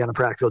shape to be on a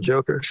Practical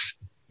Jokers.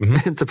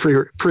 It's a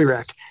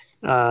prereq.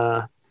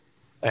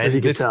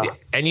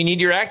 And you need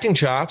your acting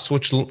chops,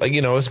 which is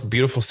a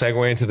beautiful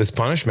segue into this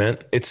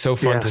punishment. It's so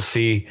fun to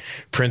see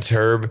Prince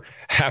Herb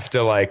have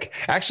to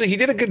actually he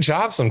did a good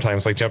job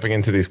sometimes, like jumping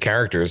into these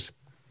characters.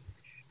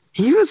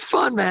 He was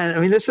fun, man. I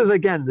mean, this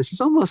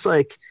is almost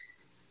like,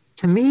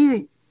 to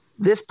me,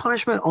 this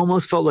punishment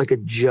almost felt like a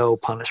Joe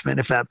punishment,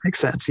 if that makes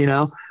sense,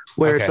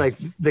 where it's like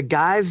the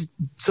guys,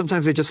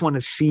 sometimes they just want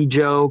to see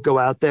Joe go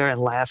out there and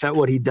laugh at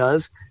what he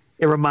does.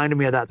 It reminded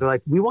me of that. They're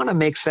like, we want to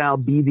make Sal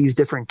be these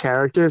different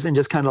characters and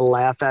just kind of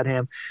laugh at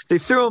him. They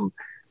threw him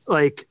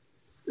like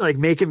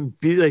make him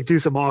be do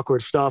some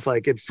awkward stuff,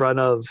 like in front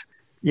of,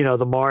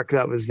 the mark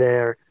that was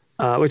there.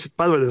 Which,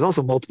 by the way, there's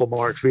also multiple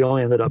marks. We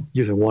only ended up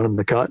using one in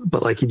the cut,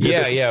 but he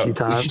did this a few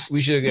times. We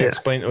should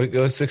explain.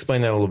 Let's explain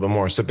that a little bit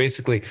more. So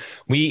basically,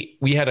 we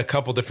had a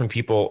couple different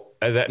people.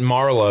 That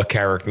Marla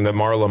character, the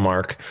Marla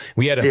mark.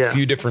 We had a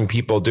few different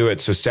people do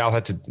it. So Sal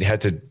had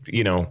to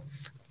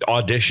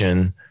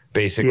audition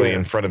basically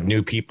in front of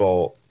new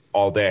people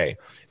all day.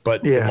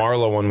 But the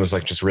Marla one was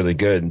just really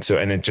good. So,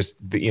 and it just,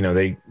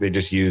 they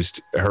just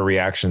used her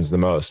reactions the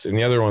most, and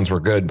the other ones were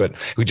good, but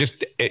we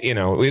just, we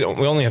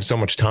only have so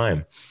much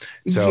time.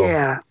 So,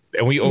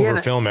 and we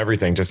overfilm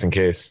everything just in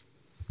case.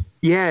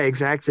 Yeah,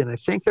 exactly. And I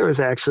think there was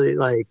actually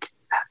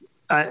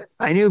I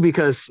knew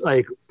because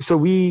so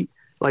we,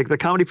 the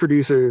comedy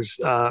producers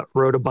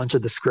wrote a bunch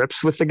of the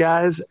scripts with the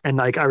guys.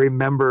 And I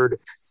remembered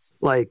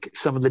like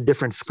some of the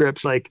different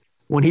scripts. Like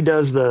when he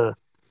does the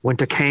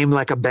 "Winter Came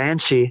Like a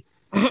Banshee,"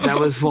 that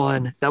was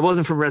one that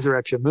wasn't from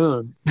Resurrection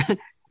Moon.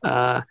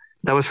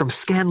 That was from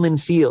Scanlan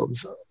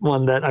Fields,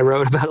 one that I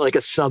wrote about like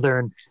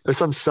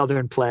some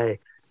southern play.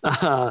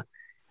 But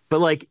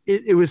like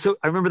it was so,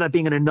 I remember that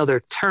being in another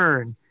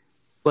turn,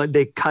 but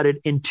they cut it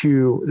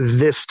into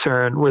this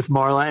turn with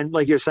Marla. And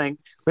like you're saying,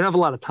 we don't have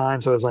a lot of time.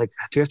 So I was like,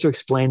 do you have to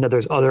explain that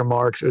there's other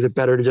marks? Or is it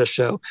better to just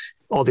show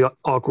all the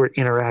awkward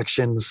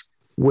interactions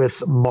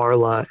with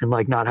Marla and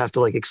like not have to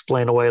like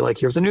explain away, like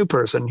here's a new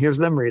person, here's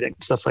them reading,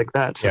 stuff like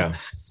that. So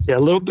yeah, a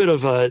little bit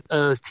of a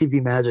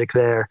TV magic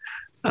there.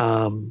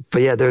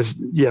 But yeah, there's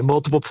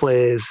multiple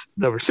plays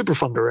that were super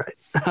fun to write.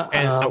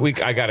 And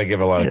I got to give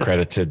a lot of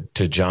credit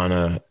to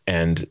Jana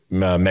and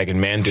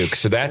Megan Manduke.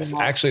 So that's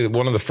actually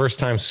one of the first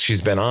times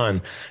she's been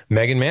on.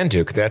 Megan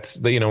Manduke. That's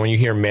when you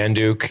hear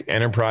Manduke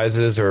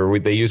Enterprises or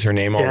they use her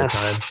name all the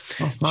time.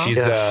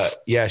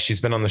 She's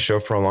she's been on the show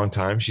for a long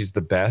time. She's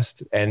the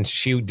best, and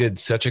she did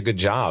such a good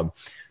job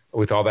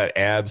with all that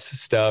abs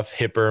stuff,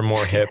 hipper,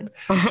 more hip.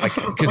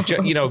 Because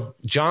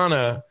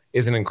Jana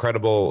is an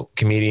incredible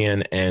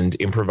comedian and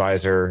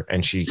improviser,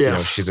 and she's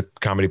a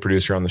comedy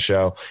producer on the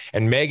show.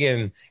 And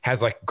Megan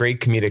has like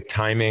great comedic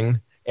timing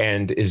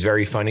and is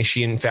very funny.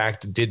 She in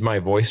fact did my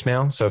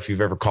voicemail. So if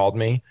you've ever called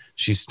me,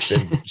 she's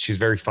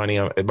very funny.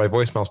 My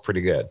voicemail's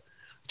pretty good.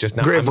 Just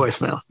not great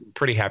voicemail.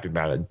 Pretty happy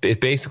about it. It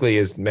basically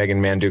is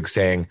Megan Manduke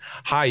saying,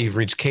 "Hi, you've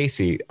reached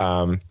Casey.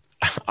 I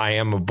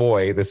am a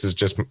boy. This is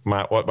just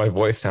what my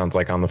voice sounds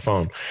like on the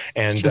phone."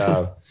 And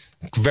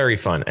very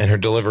fun, and her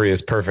delivery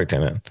is perfect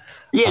in it.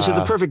 Yeah, she's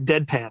a perfect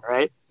deadpan,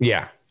 right?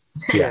 Yeah.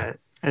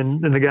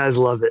 And the guys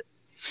love it.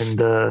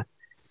 And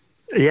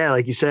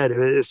like you said,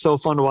 it's so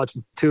fun to watch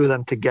the two of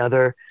them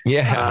together.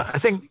 Yeah, I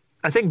think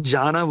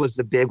Jana was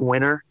the big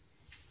winner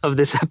of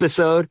this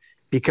episode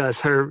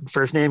because her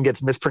first name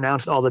gets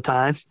mispronounced all the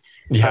time,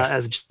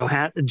 as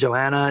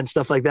Joanna and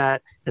stuff like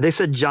that. And they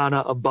said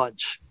Jana a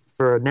bunch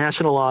for a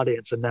national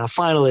audience, and now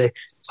finally,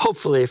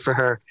 hopefully for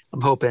her, I'm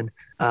hoping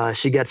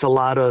she gets a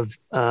lot of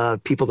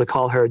people to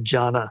call her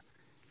Jana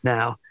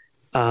now,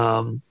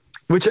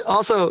 which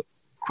also,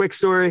 quick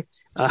story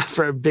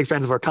for big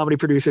fans of our comedy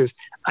producers.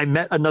 I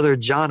met another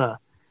Jana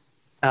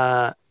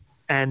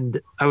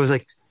and I was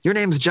like, "Your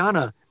name's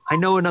Jana. I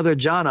know another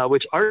Jana,"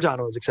 which our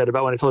Jana was excited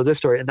about when I told her this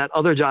story. And that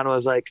other Jana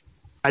was like,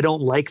 "I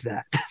don't like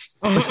that."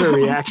 What's her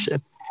reaction?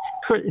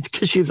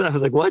 Because I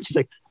was like, "What?" She's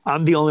like,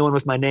 "I'm the only one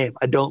with my name.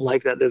 I don't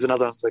like that. There's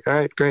another one." I was like, "All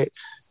right, great."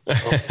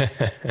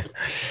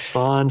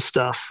 Fun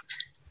stuff.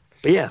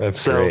 But yeah,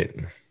 that's great.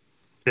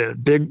 Yeah,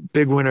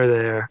 big winner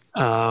there.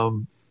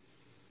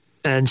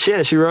 And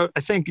she wrote, I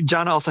think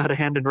Jana also had a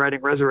hand in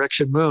writing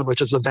Resurrection Moon,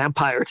 which is a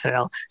vampire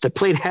tale that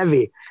played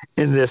heavy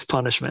in this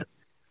punishment.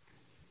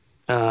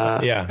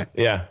 That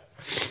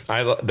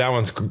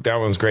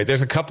one's great.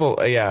 There's a couple.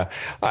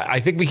 I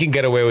think we can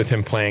get away with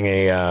him playing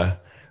a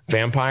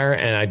vampire,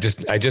 and I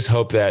just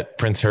hope that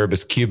Prince Herb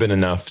is Cuban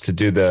enough to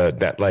do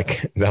that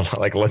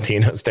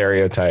Latino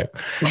stereotype.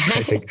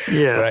 I think,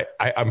 but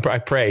I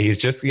pray I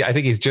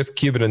think he's just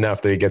Cuban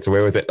enough that he gets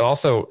away with it.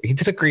 Also, he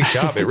did a great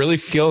job. It really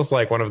feels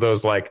like one of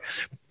those like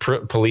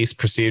police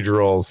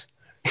procedurals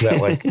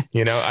that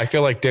I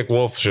feel like Dick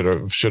Wolf should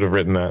have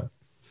written that.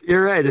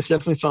 You're right. It's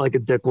definitely felt like a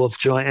Dick Wolf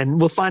joint, and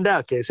we'll find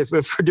out, Case. If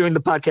we're doing the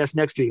podcast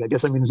next week, I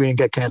guess that means we didn't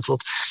get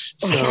canceled.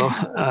 So,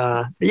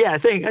 I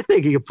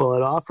think he could pull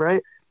it off,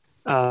 right?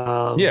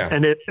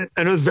 And it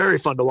was very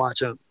fun to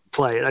watch him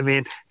play it. I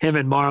mean, him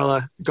and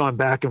Marla going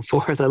back and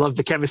forth. I love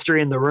the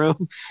chemistry in the room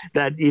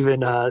that even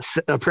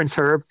Prince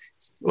Herb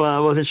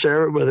wasn't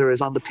sure whether it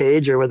was on the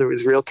page or whether it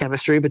was real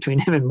chemistry between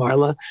him and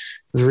Marla. It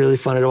was really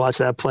funny to watch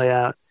that play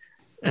out.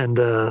 And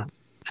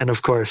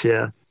of course,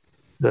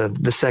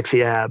 the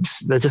sexy abs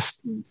that just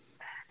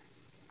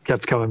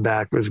kept coming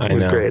back was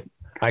great.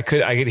 I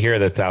could hear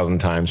it 1,000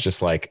 times,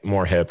 just like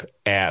more hip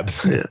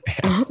abs. Yeah.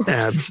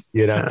 abs.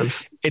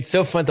 Abs. It's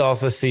so fun to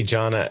also see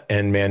Jana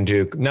and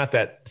Manduke. Not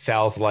that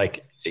Sal's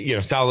like,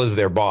 Sal is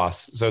their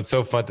boss. So it's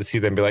so fun to see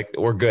them be like,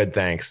 "We're good.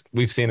 Thanks.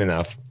 We've seen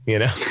enough,"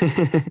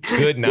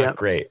 good, not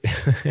great.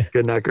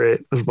 Good, not great.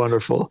 It was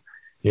wonderful.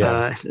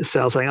 Yeah.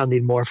 Sal saying, "I'll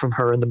need more from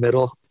her in the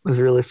middle." It was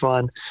really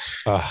fun.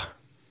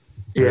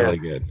 Really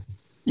good.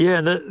 Yeah.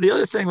 And the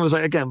other thing was,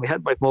 like, again, we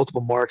had like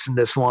multiple marks in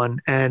this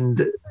one,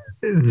 and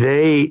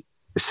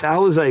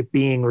Sal was like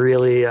being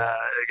really,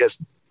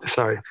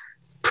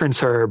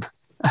 Prince Herb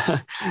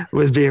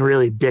was being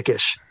really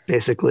dickish,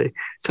 basically,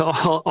 to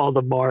all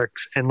the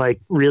marks and like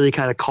really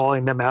kind of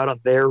calling them out on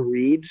their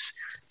reads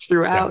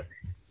throughout.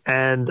 Yeah.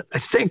 And I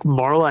think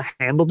Marla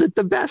handled it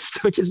the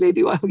best, which is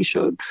maybe why we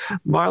showed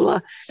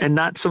Marla and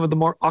not some of the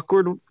more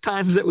awkward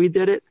times that we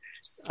did it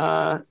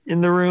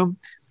in the room.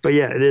 But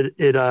yeah,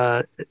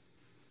 it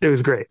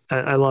was great.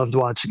 I loved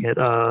watching it.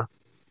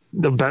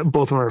 Both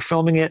of them were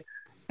filming it.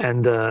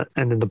 And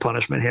in the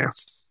punishment here.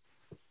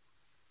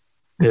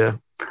 Yeah.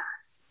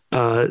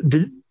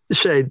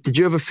 Shay, did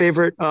you have a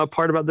favorite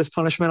part about this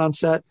punishment on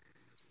set?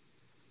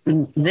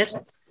 This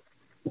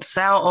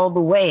Sal all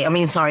the way. I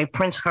mean, sorry,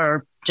 Prince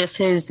Herb. Just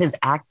his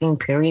acting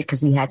period, because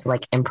he had to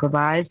like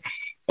improvise,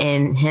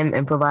 and him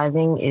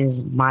improvising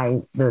is my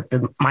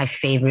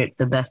favorite,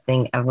 the best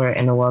thing ever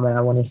in the world that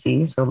I want to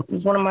see. So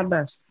he's one of my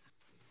best.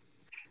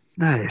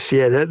 Nice.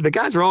 Yeah, the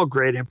guys are all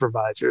great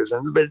improvisers,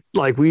 but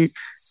like we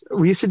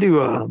used to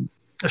do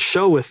a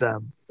show with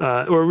them,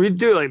 or we'd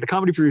do like the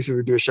comedy producer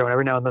would do a show, and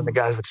every now and then the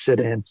guys would sit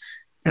in,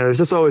 and it was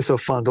just always so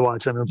fun to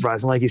watch them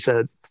improvise. And like you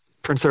said,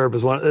 Prince Herb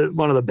was one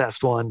of the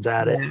best ones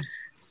at it.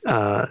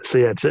 So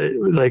yeah,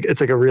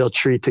 it's like a real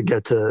treat to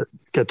get to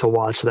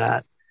watch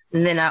that.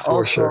 And then I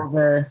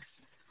also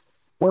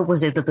what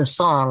was it? The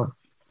song.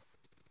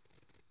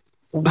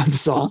 The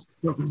song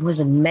was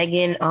it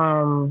Megan?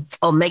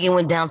 Megan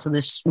went down to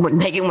the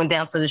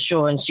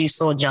shore and she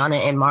saw Jonna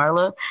and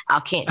Marla. I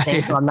can't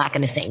sing, so I'm not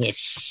going to sing it.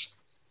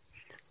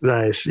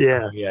 Nice,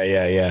 yeah.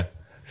 Yeah.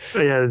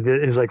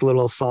 His like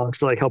little songs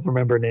to like help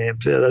remember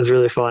names. Yeah, that was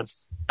really fun.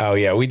 Oh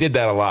yeah, we did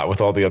that a lot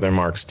with all the other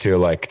marks too.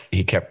 Like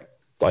he kept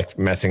like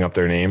messing up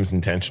their names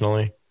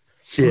intentionally.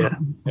 Yeah,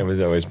 it was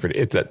always pretty.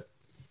 It's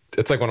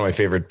like one of my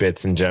favorite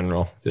bits in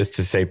general, just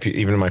to say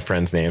even my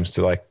friends' names,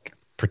 to like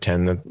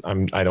pretend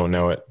that I don't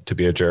know it, to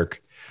be a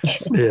jerk.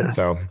 Yeah.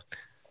 So,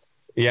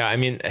 yeah, I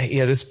mean,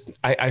 yeah,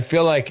 I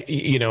feel like,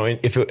 you know,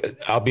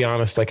 I'll be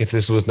honest, like if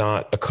this was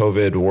not a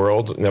COVID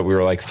world that we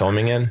were like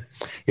filming in,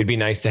 it'd be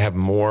nice to have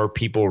more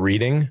people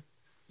reading,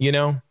 you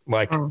know,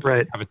 like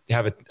right.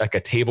 have a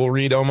table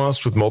read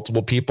almost with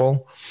multiple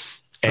people.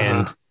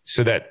 And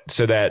so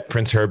that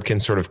Prince Herb can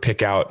sort of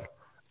pick out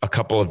a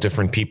couple of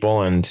different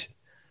people and,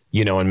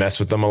 you know, and mess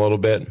with them a little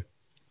bit.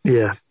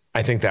 Yeah.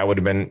 I think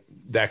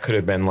that could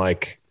have been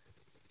like,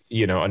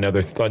 you know,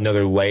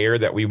 another layer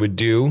that we would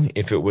do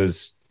if it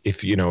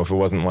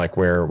wasn't like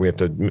where we have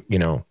to, you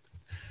know,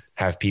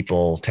 have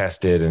people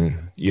tested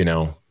and, you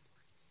know.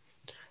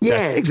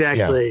 Yeah,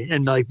 exactly. Yeah.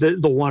 And like the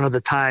one at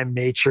a time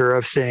nature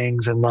of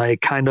things, and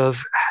like kind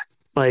of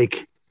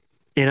like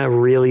in a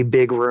really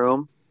big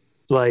room,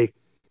 like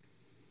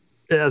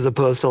as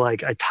opposed to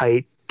like a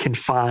tight,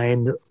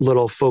 confined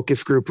little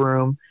focus group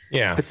room.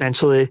 Yeah.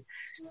 Potentially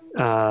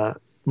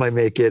might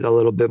make it a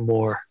little bit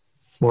more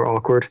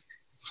awkward.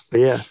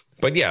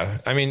 But yeah,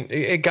 I mean,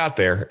 it got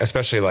there,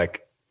 especially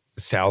like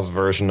Sal's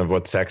version of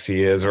what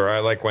sexy is, or I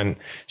like when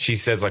she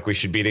says like we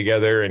should be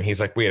together, and he's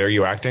like, "Wait, are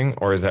you acting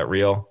or is that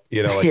real?"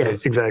 You know, like yeah,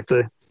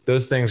 exactly.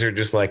 Those things are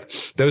just like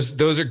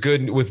those are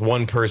good with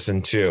one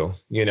person too.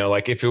 You know,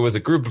 like if it was a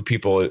group of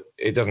people,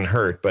 it doesn't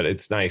hurt, but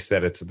it's nice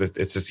that it's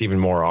just even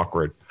more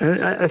awkward.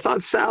 I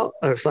thought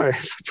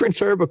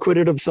Prince Herb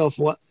acquitted himself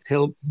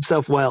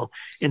well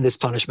in this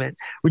punishment.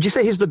 Would you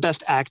say he's the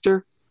best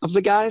actor of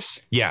the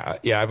guys? Yeah,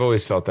 I've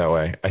always felt that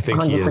way. I think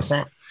 100%. He is.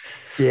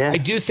 Yeah. I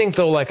do think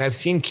though, like I've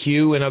seen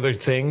Q in other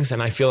things,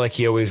 and I feel like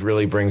he always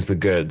really brings the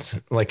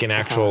goods. Like in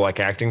actual like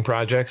acting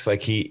projects,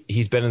 like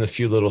he's been in the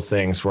few little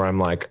things where I'm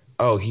like,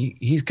 oh,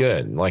 he's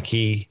good. Like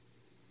he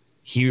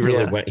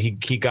really went. He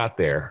got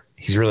there.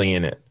 He's really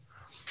in it.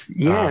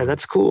 Yeah,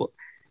 that's cool.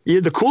 Yeah,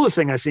 the coolest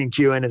thing I've seen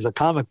Q in is a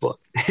comic book.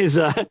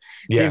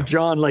 They've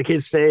drawn like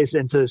his face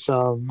into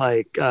some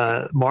like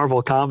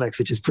Marvel comics,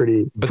 which is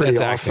pretty that's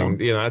awesome.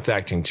 Acting. You know, that's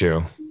acting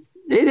too.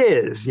 It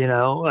is, you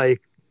know,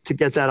 like to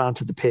get that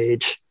onto the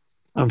page,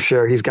 I'm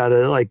sure he's got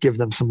to like give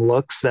them some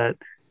looks that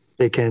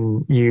they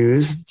can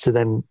use to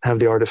then have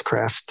the artist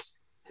craft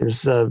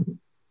his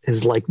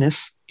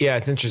likeness. Yeah,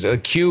 it's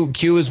interesting.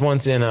 Q was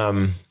once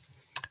in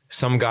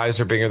Some Guys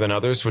Are Bigger Than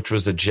Others, which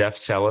was a Jeff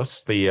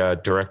Sellis, the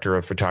director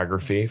of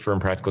photography for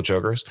Impractical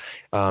Jokers.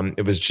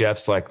 It was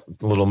Jeff's like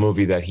little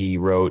movie that he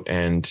wrote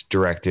and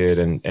directed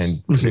and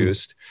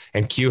produced.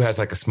 And Q has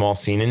like a small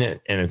scene in it,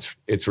 and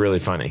it's really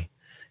funny.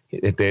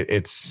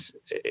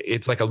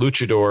 It's like a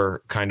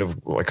luchador kind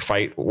of like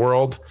fight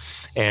world,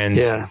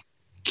 and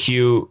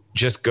Q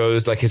just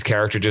goes, like his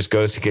character just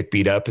goes to get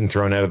beat up and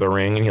thrown out of the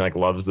ring, and he like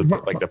loves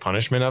the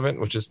punishment of it,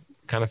 which is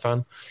kind of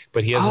fun.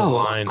 But he has a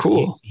line.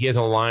 Cool. He has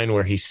a line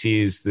where he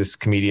sees this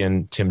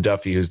comedian Tim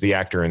Duffy, who's the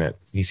actor in it.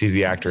 He sees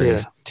the actor,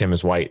 and Tim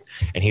is white,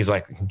 and he's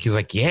like,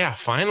 yeah,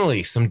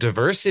 finally some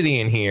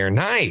diversity in here.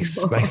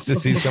 Nice to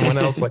see someone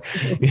else, like,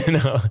 you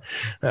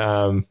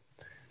know.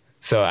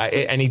 So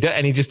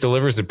he just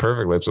delivers it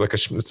perfectly. It's like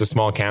it's a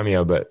small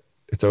cameo, but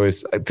it's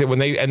always when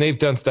they've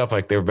done stuff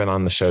like they've been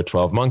on the show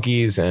 12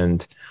 Monkeys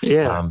and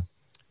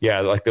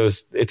like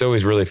those. It's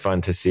always really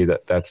fun to see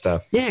that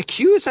stuff. Yeah,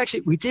 Q is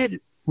actually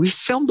we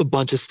filmed a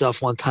bunch of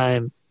stuff one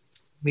time.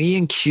 Me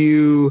and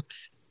Q,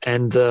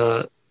 and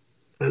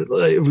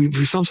we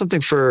filmed something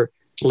for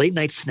Late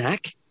Night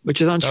Snack,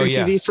 which is on True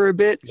TV for a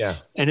bit. Yeah,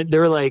 and there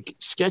were like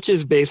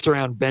sketches based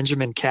around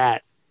Benjamin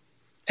Catt.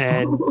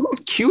 And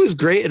Q is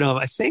great in them.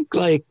 I think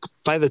like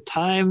by the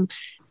time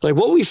like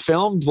what we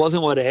filmed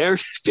wasn't what aired,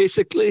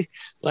 basically.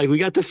 Like we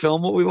got to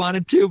film what we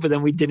wanted to, but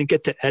then we didn't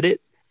get to edit.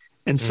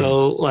 And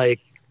so like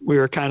we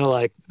were kind of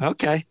like,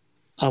 okay,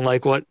 on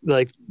like what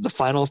like the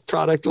final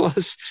product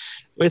was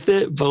with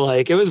it. But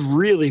like it was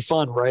really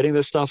fun writing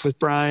this stuff with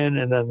Brian,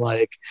 and then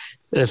like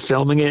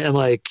filming it, and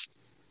like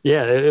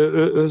yeah,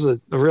 it was a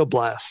real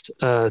blast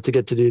to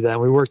get to do that.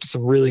 And we worked with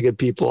some really good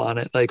people on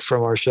it, like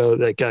from our show,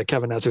 like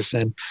Kevin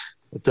Etherson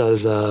that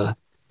does,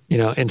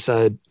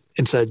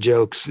 inside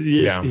jokes.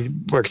 He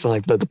works on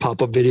like the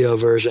pop-up video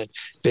version,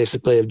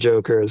 basically, of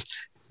Jokers.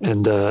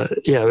 And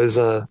it was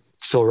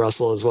Phil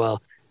Russell as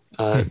well.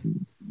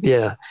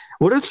 Yeah.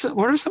 What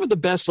are some of the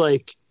best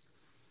like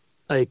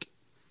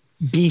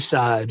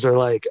B-sides or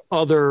like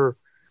other,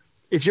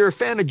 if you're a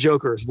fan of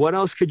Jokers, what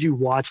else could you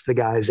watch the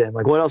guys in?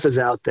 Like what else is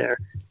out there?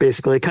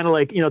 Basically kind of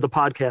like, the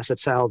podcast that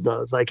Sal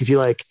does. Like if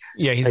you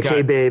he's like got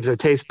Hey Babes or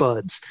Taste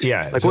Buds.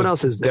 Yeah. Like so what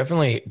else is there?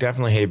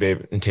 Definitely Hey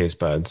Babe and Taste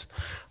Buds.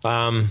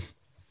 That's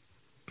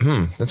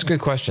a good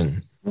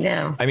question.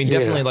 Yeah. I mean,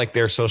 definitely like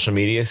their social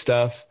media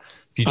stuff.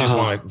 If you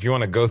just if you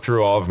want to go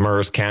through all of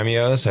Murr's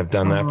cameos, I've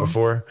done that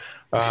before.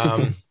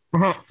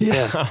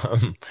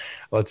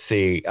 Let's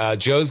see.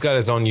 Joe's got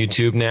his own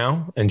YouTube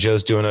now, and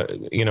Joe's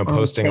doing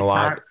posting a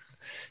lot.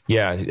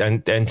 Yeah,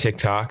 and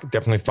TikTok.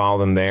 Definitely follow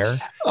them there.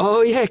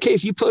 Oh yeah,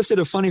 Case, you posted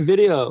a funny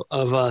video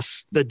of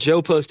us that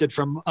Joe posted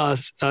from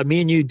us.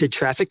 Me and you did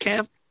traffic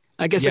cam,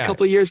 I guess, a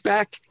couple of years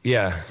back.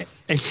 Yeah,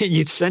 and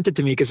you sent it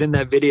to me because in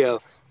that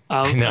video,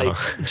 like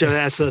Joe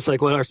asked us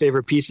like what our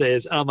favorite pizza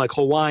is. And I'm like,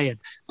 Hawaiian.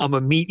 I'm a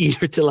meat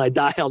eater till I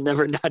die. I'll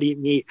never not eat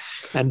meat.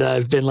 And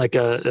I've been like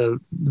a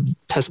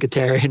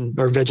pescatarian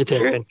or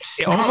vegetarian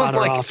almost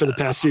on or off for the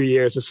past few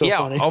years. It's so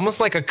funny.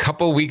 Almost like a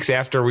couple weeks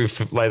after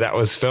that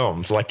was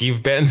filmed. Like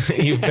you've been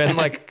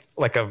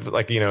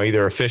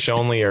either a fish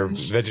only or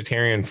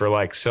vegetarian for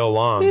like so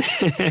long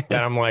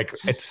that I'm like,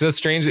 it's so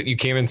strange that you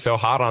came in so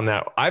hot on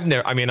that.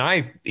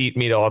 I eat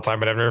meat all the time,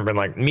 but I've never been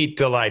like meat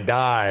till I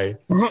die.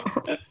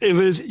 It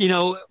was,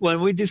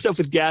 when we do stuff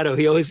with Gatto,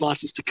 he always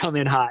wants us to come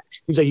in hot.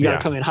 He's like, you got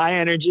to come in high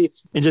energy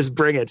and just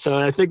bring it. So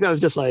I think that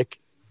was just like,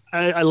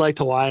 I liked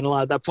Hawaiian a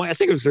lot at that point. I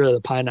think it was really the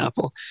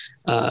pineapple.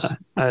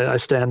 I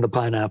stand the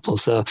pineapple.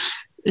 So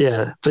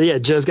yeah, but yeah,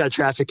 Joe's got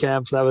traffic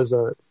cam. So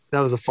that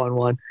was a fun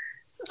one.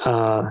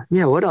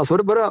 What else?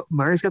 What about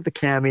Murray's got the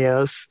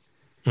cameos?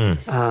 I'm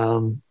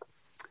trying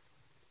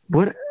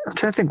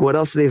to think what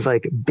else they've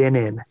like been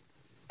in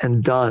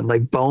and done,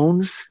 like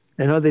Bones.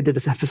 I know they did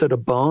this episode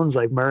of Bones,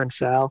 like Murray and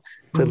Sal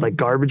played like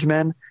garbage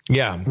men.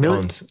 Yeah.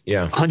 Bones.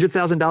 Yeah.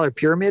 $100,000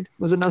 Pyramid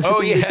was another.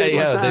 Oh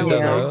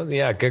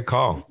yeah. Good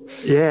call.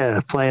 Yeah.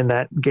 Playing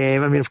that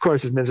game. I mean, of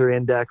course it's Misery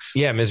Index.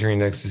 Yeah. Misery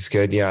Index is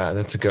good. Yeah.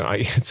 That's a good,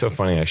 it's so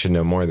funny. I should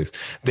know more of these.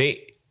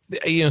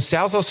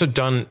 Sal's also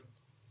done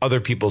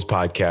other people's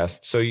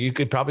podcasts. So you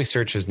could probably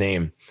search his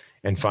name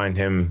and find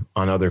him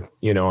on other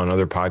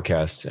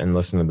podcasts and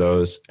listen to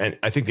those. And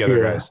I think the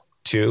other guys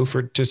too,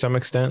 to some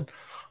extent.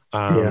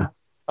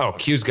 Oh,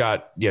 Q's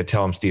got,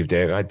 Tell Him Steve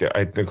Dave. I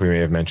think we may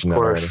have mentioned that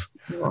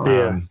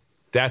already.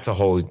 That's a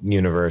whole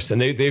universe. And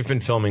they've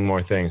been filming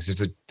more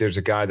things. There's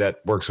a guy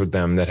that works with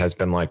them that has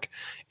been like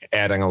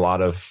adding a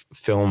lot of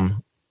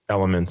film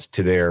elements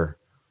to their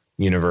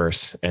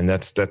universe. And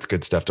that's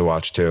good stuff to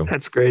watch too.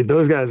 That's great.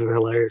 Those guys are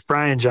hilarious.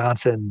 Brian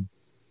Johnson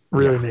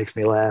really makes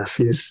me laugh.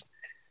 He's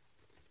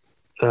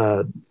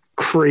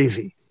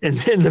crazy in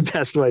the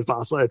best way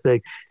possible. I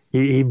think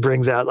he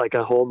brings out like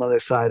a whole nother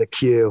side of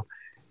Q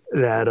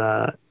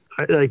that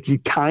like you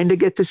kind of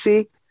get to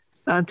see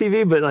on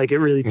TV, but like it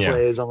really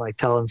plays on like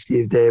Tell Him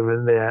Steve Dave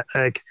and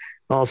like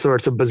all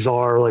sorts of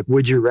bizarre like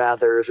would you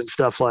rathers and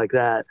stuff like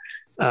that.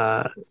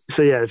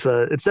 So yeah,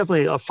 it's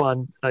definitely a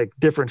fun like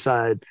different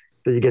side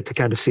that you get to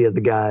kind of see of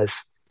the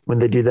guys when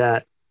they do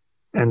that.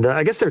 And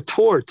I guess their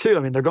tour too. I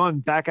mean, they're going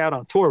back out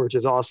on tour, which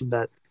is awesome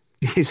that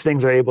these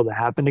things are able to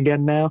happen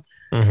again now.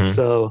 Mm-hmm.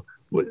 So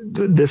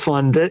this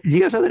one, do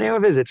you guys know the name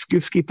of it? Is it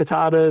Scoopski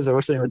Patatas or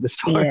what's the name of this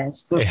tour? Yeah,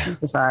 Scoopski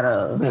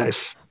Patatas.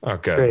 Nice.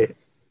 Okay. Great.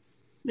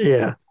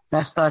 Yeah.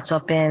 That starts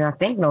up in, I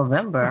think,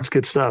 November. That's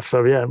good stuff.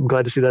 So yeah, I'm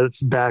glad to see that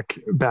it's back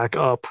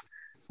up.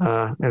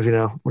 As you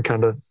know, we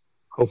kind of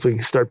hopefully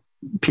start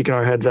peeking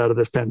our heads out of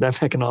this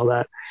pandemic and all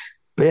that.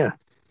 But yeah,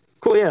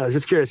 cool. Yeah, I was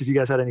just curious if you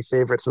guys had any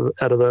favorites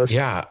out of those.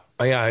 Yeah.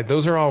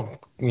 Those are all,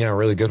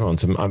 really good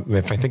ones.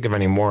 If I think of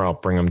any more, I'll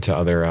bring them to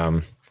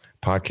other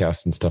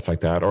podcasts and stuff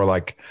like that. Or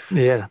like,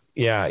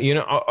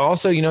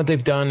 also,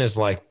 they've done is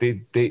like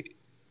they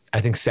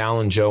I think Sal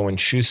and Joe went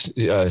shoe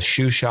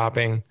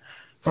shopping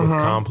with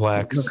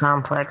Complex. The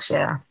Complex,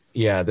 yeah.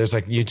 Yeah, there's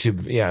like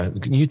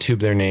YouTube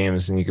their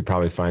names and you could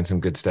probably find some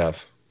good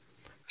stuff.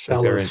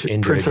 Sal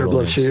Prince Herb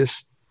loves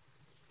shoes.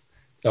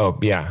 Oh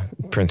yeah,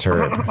 Prince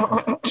Herb.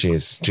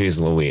 Jeez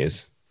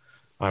Louise.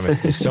 I'm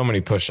gonna do so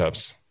many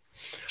push-ups.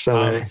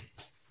 But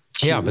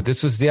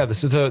this was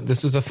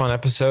a fun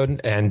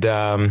episode, and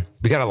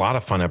we got a lot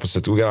of fun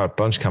episodes. We got a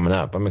bunch coming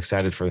up. I'm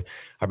excited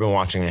I've been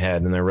watching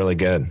ahead, and they're really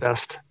good.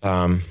 Best.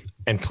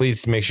 And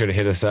please make sure to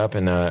hit us up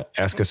and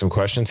ask us some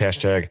questions.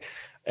 Hashtag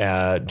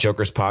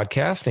Jokers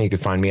Podcast, and you can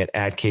find me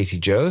at Casey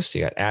Jost.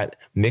 You got at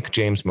Mick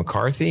James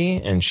McCarthy,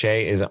 and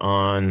Shay is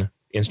on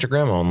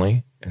Instagram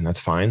only, and that's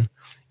fine.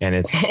 And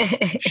it's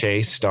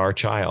Shay Star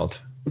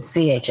Child.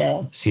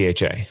 CHA.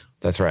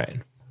 That's right.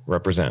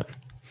 Represent.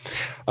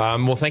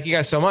 Well, thank you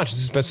guys so much. This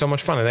has been so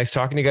much fun. Nice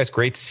talking to you guys.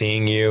 Great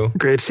seeing you.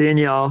 Great seeing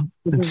y'all.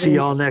 And see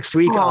y'all next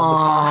week on the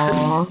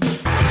pod.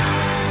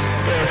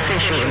 The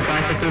official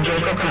Practical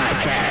Joker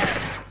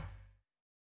podcast.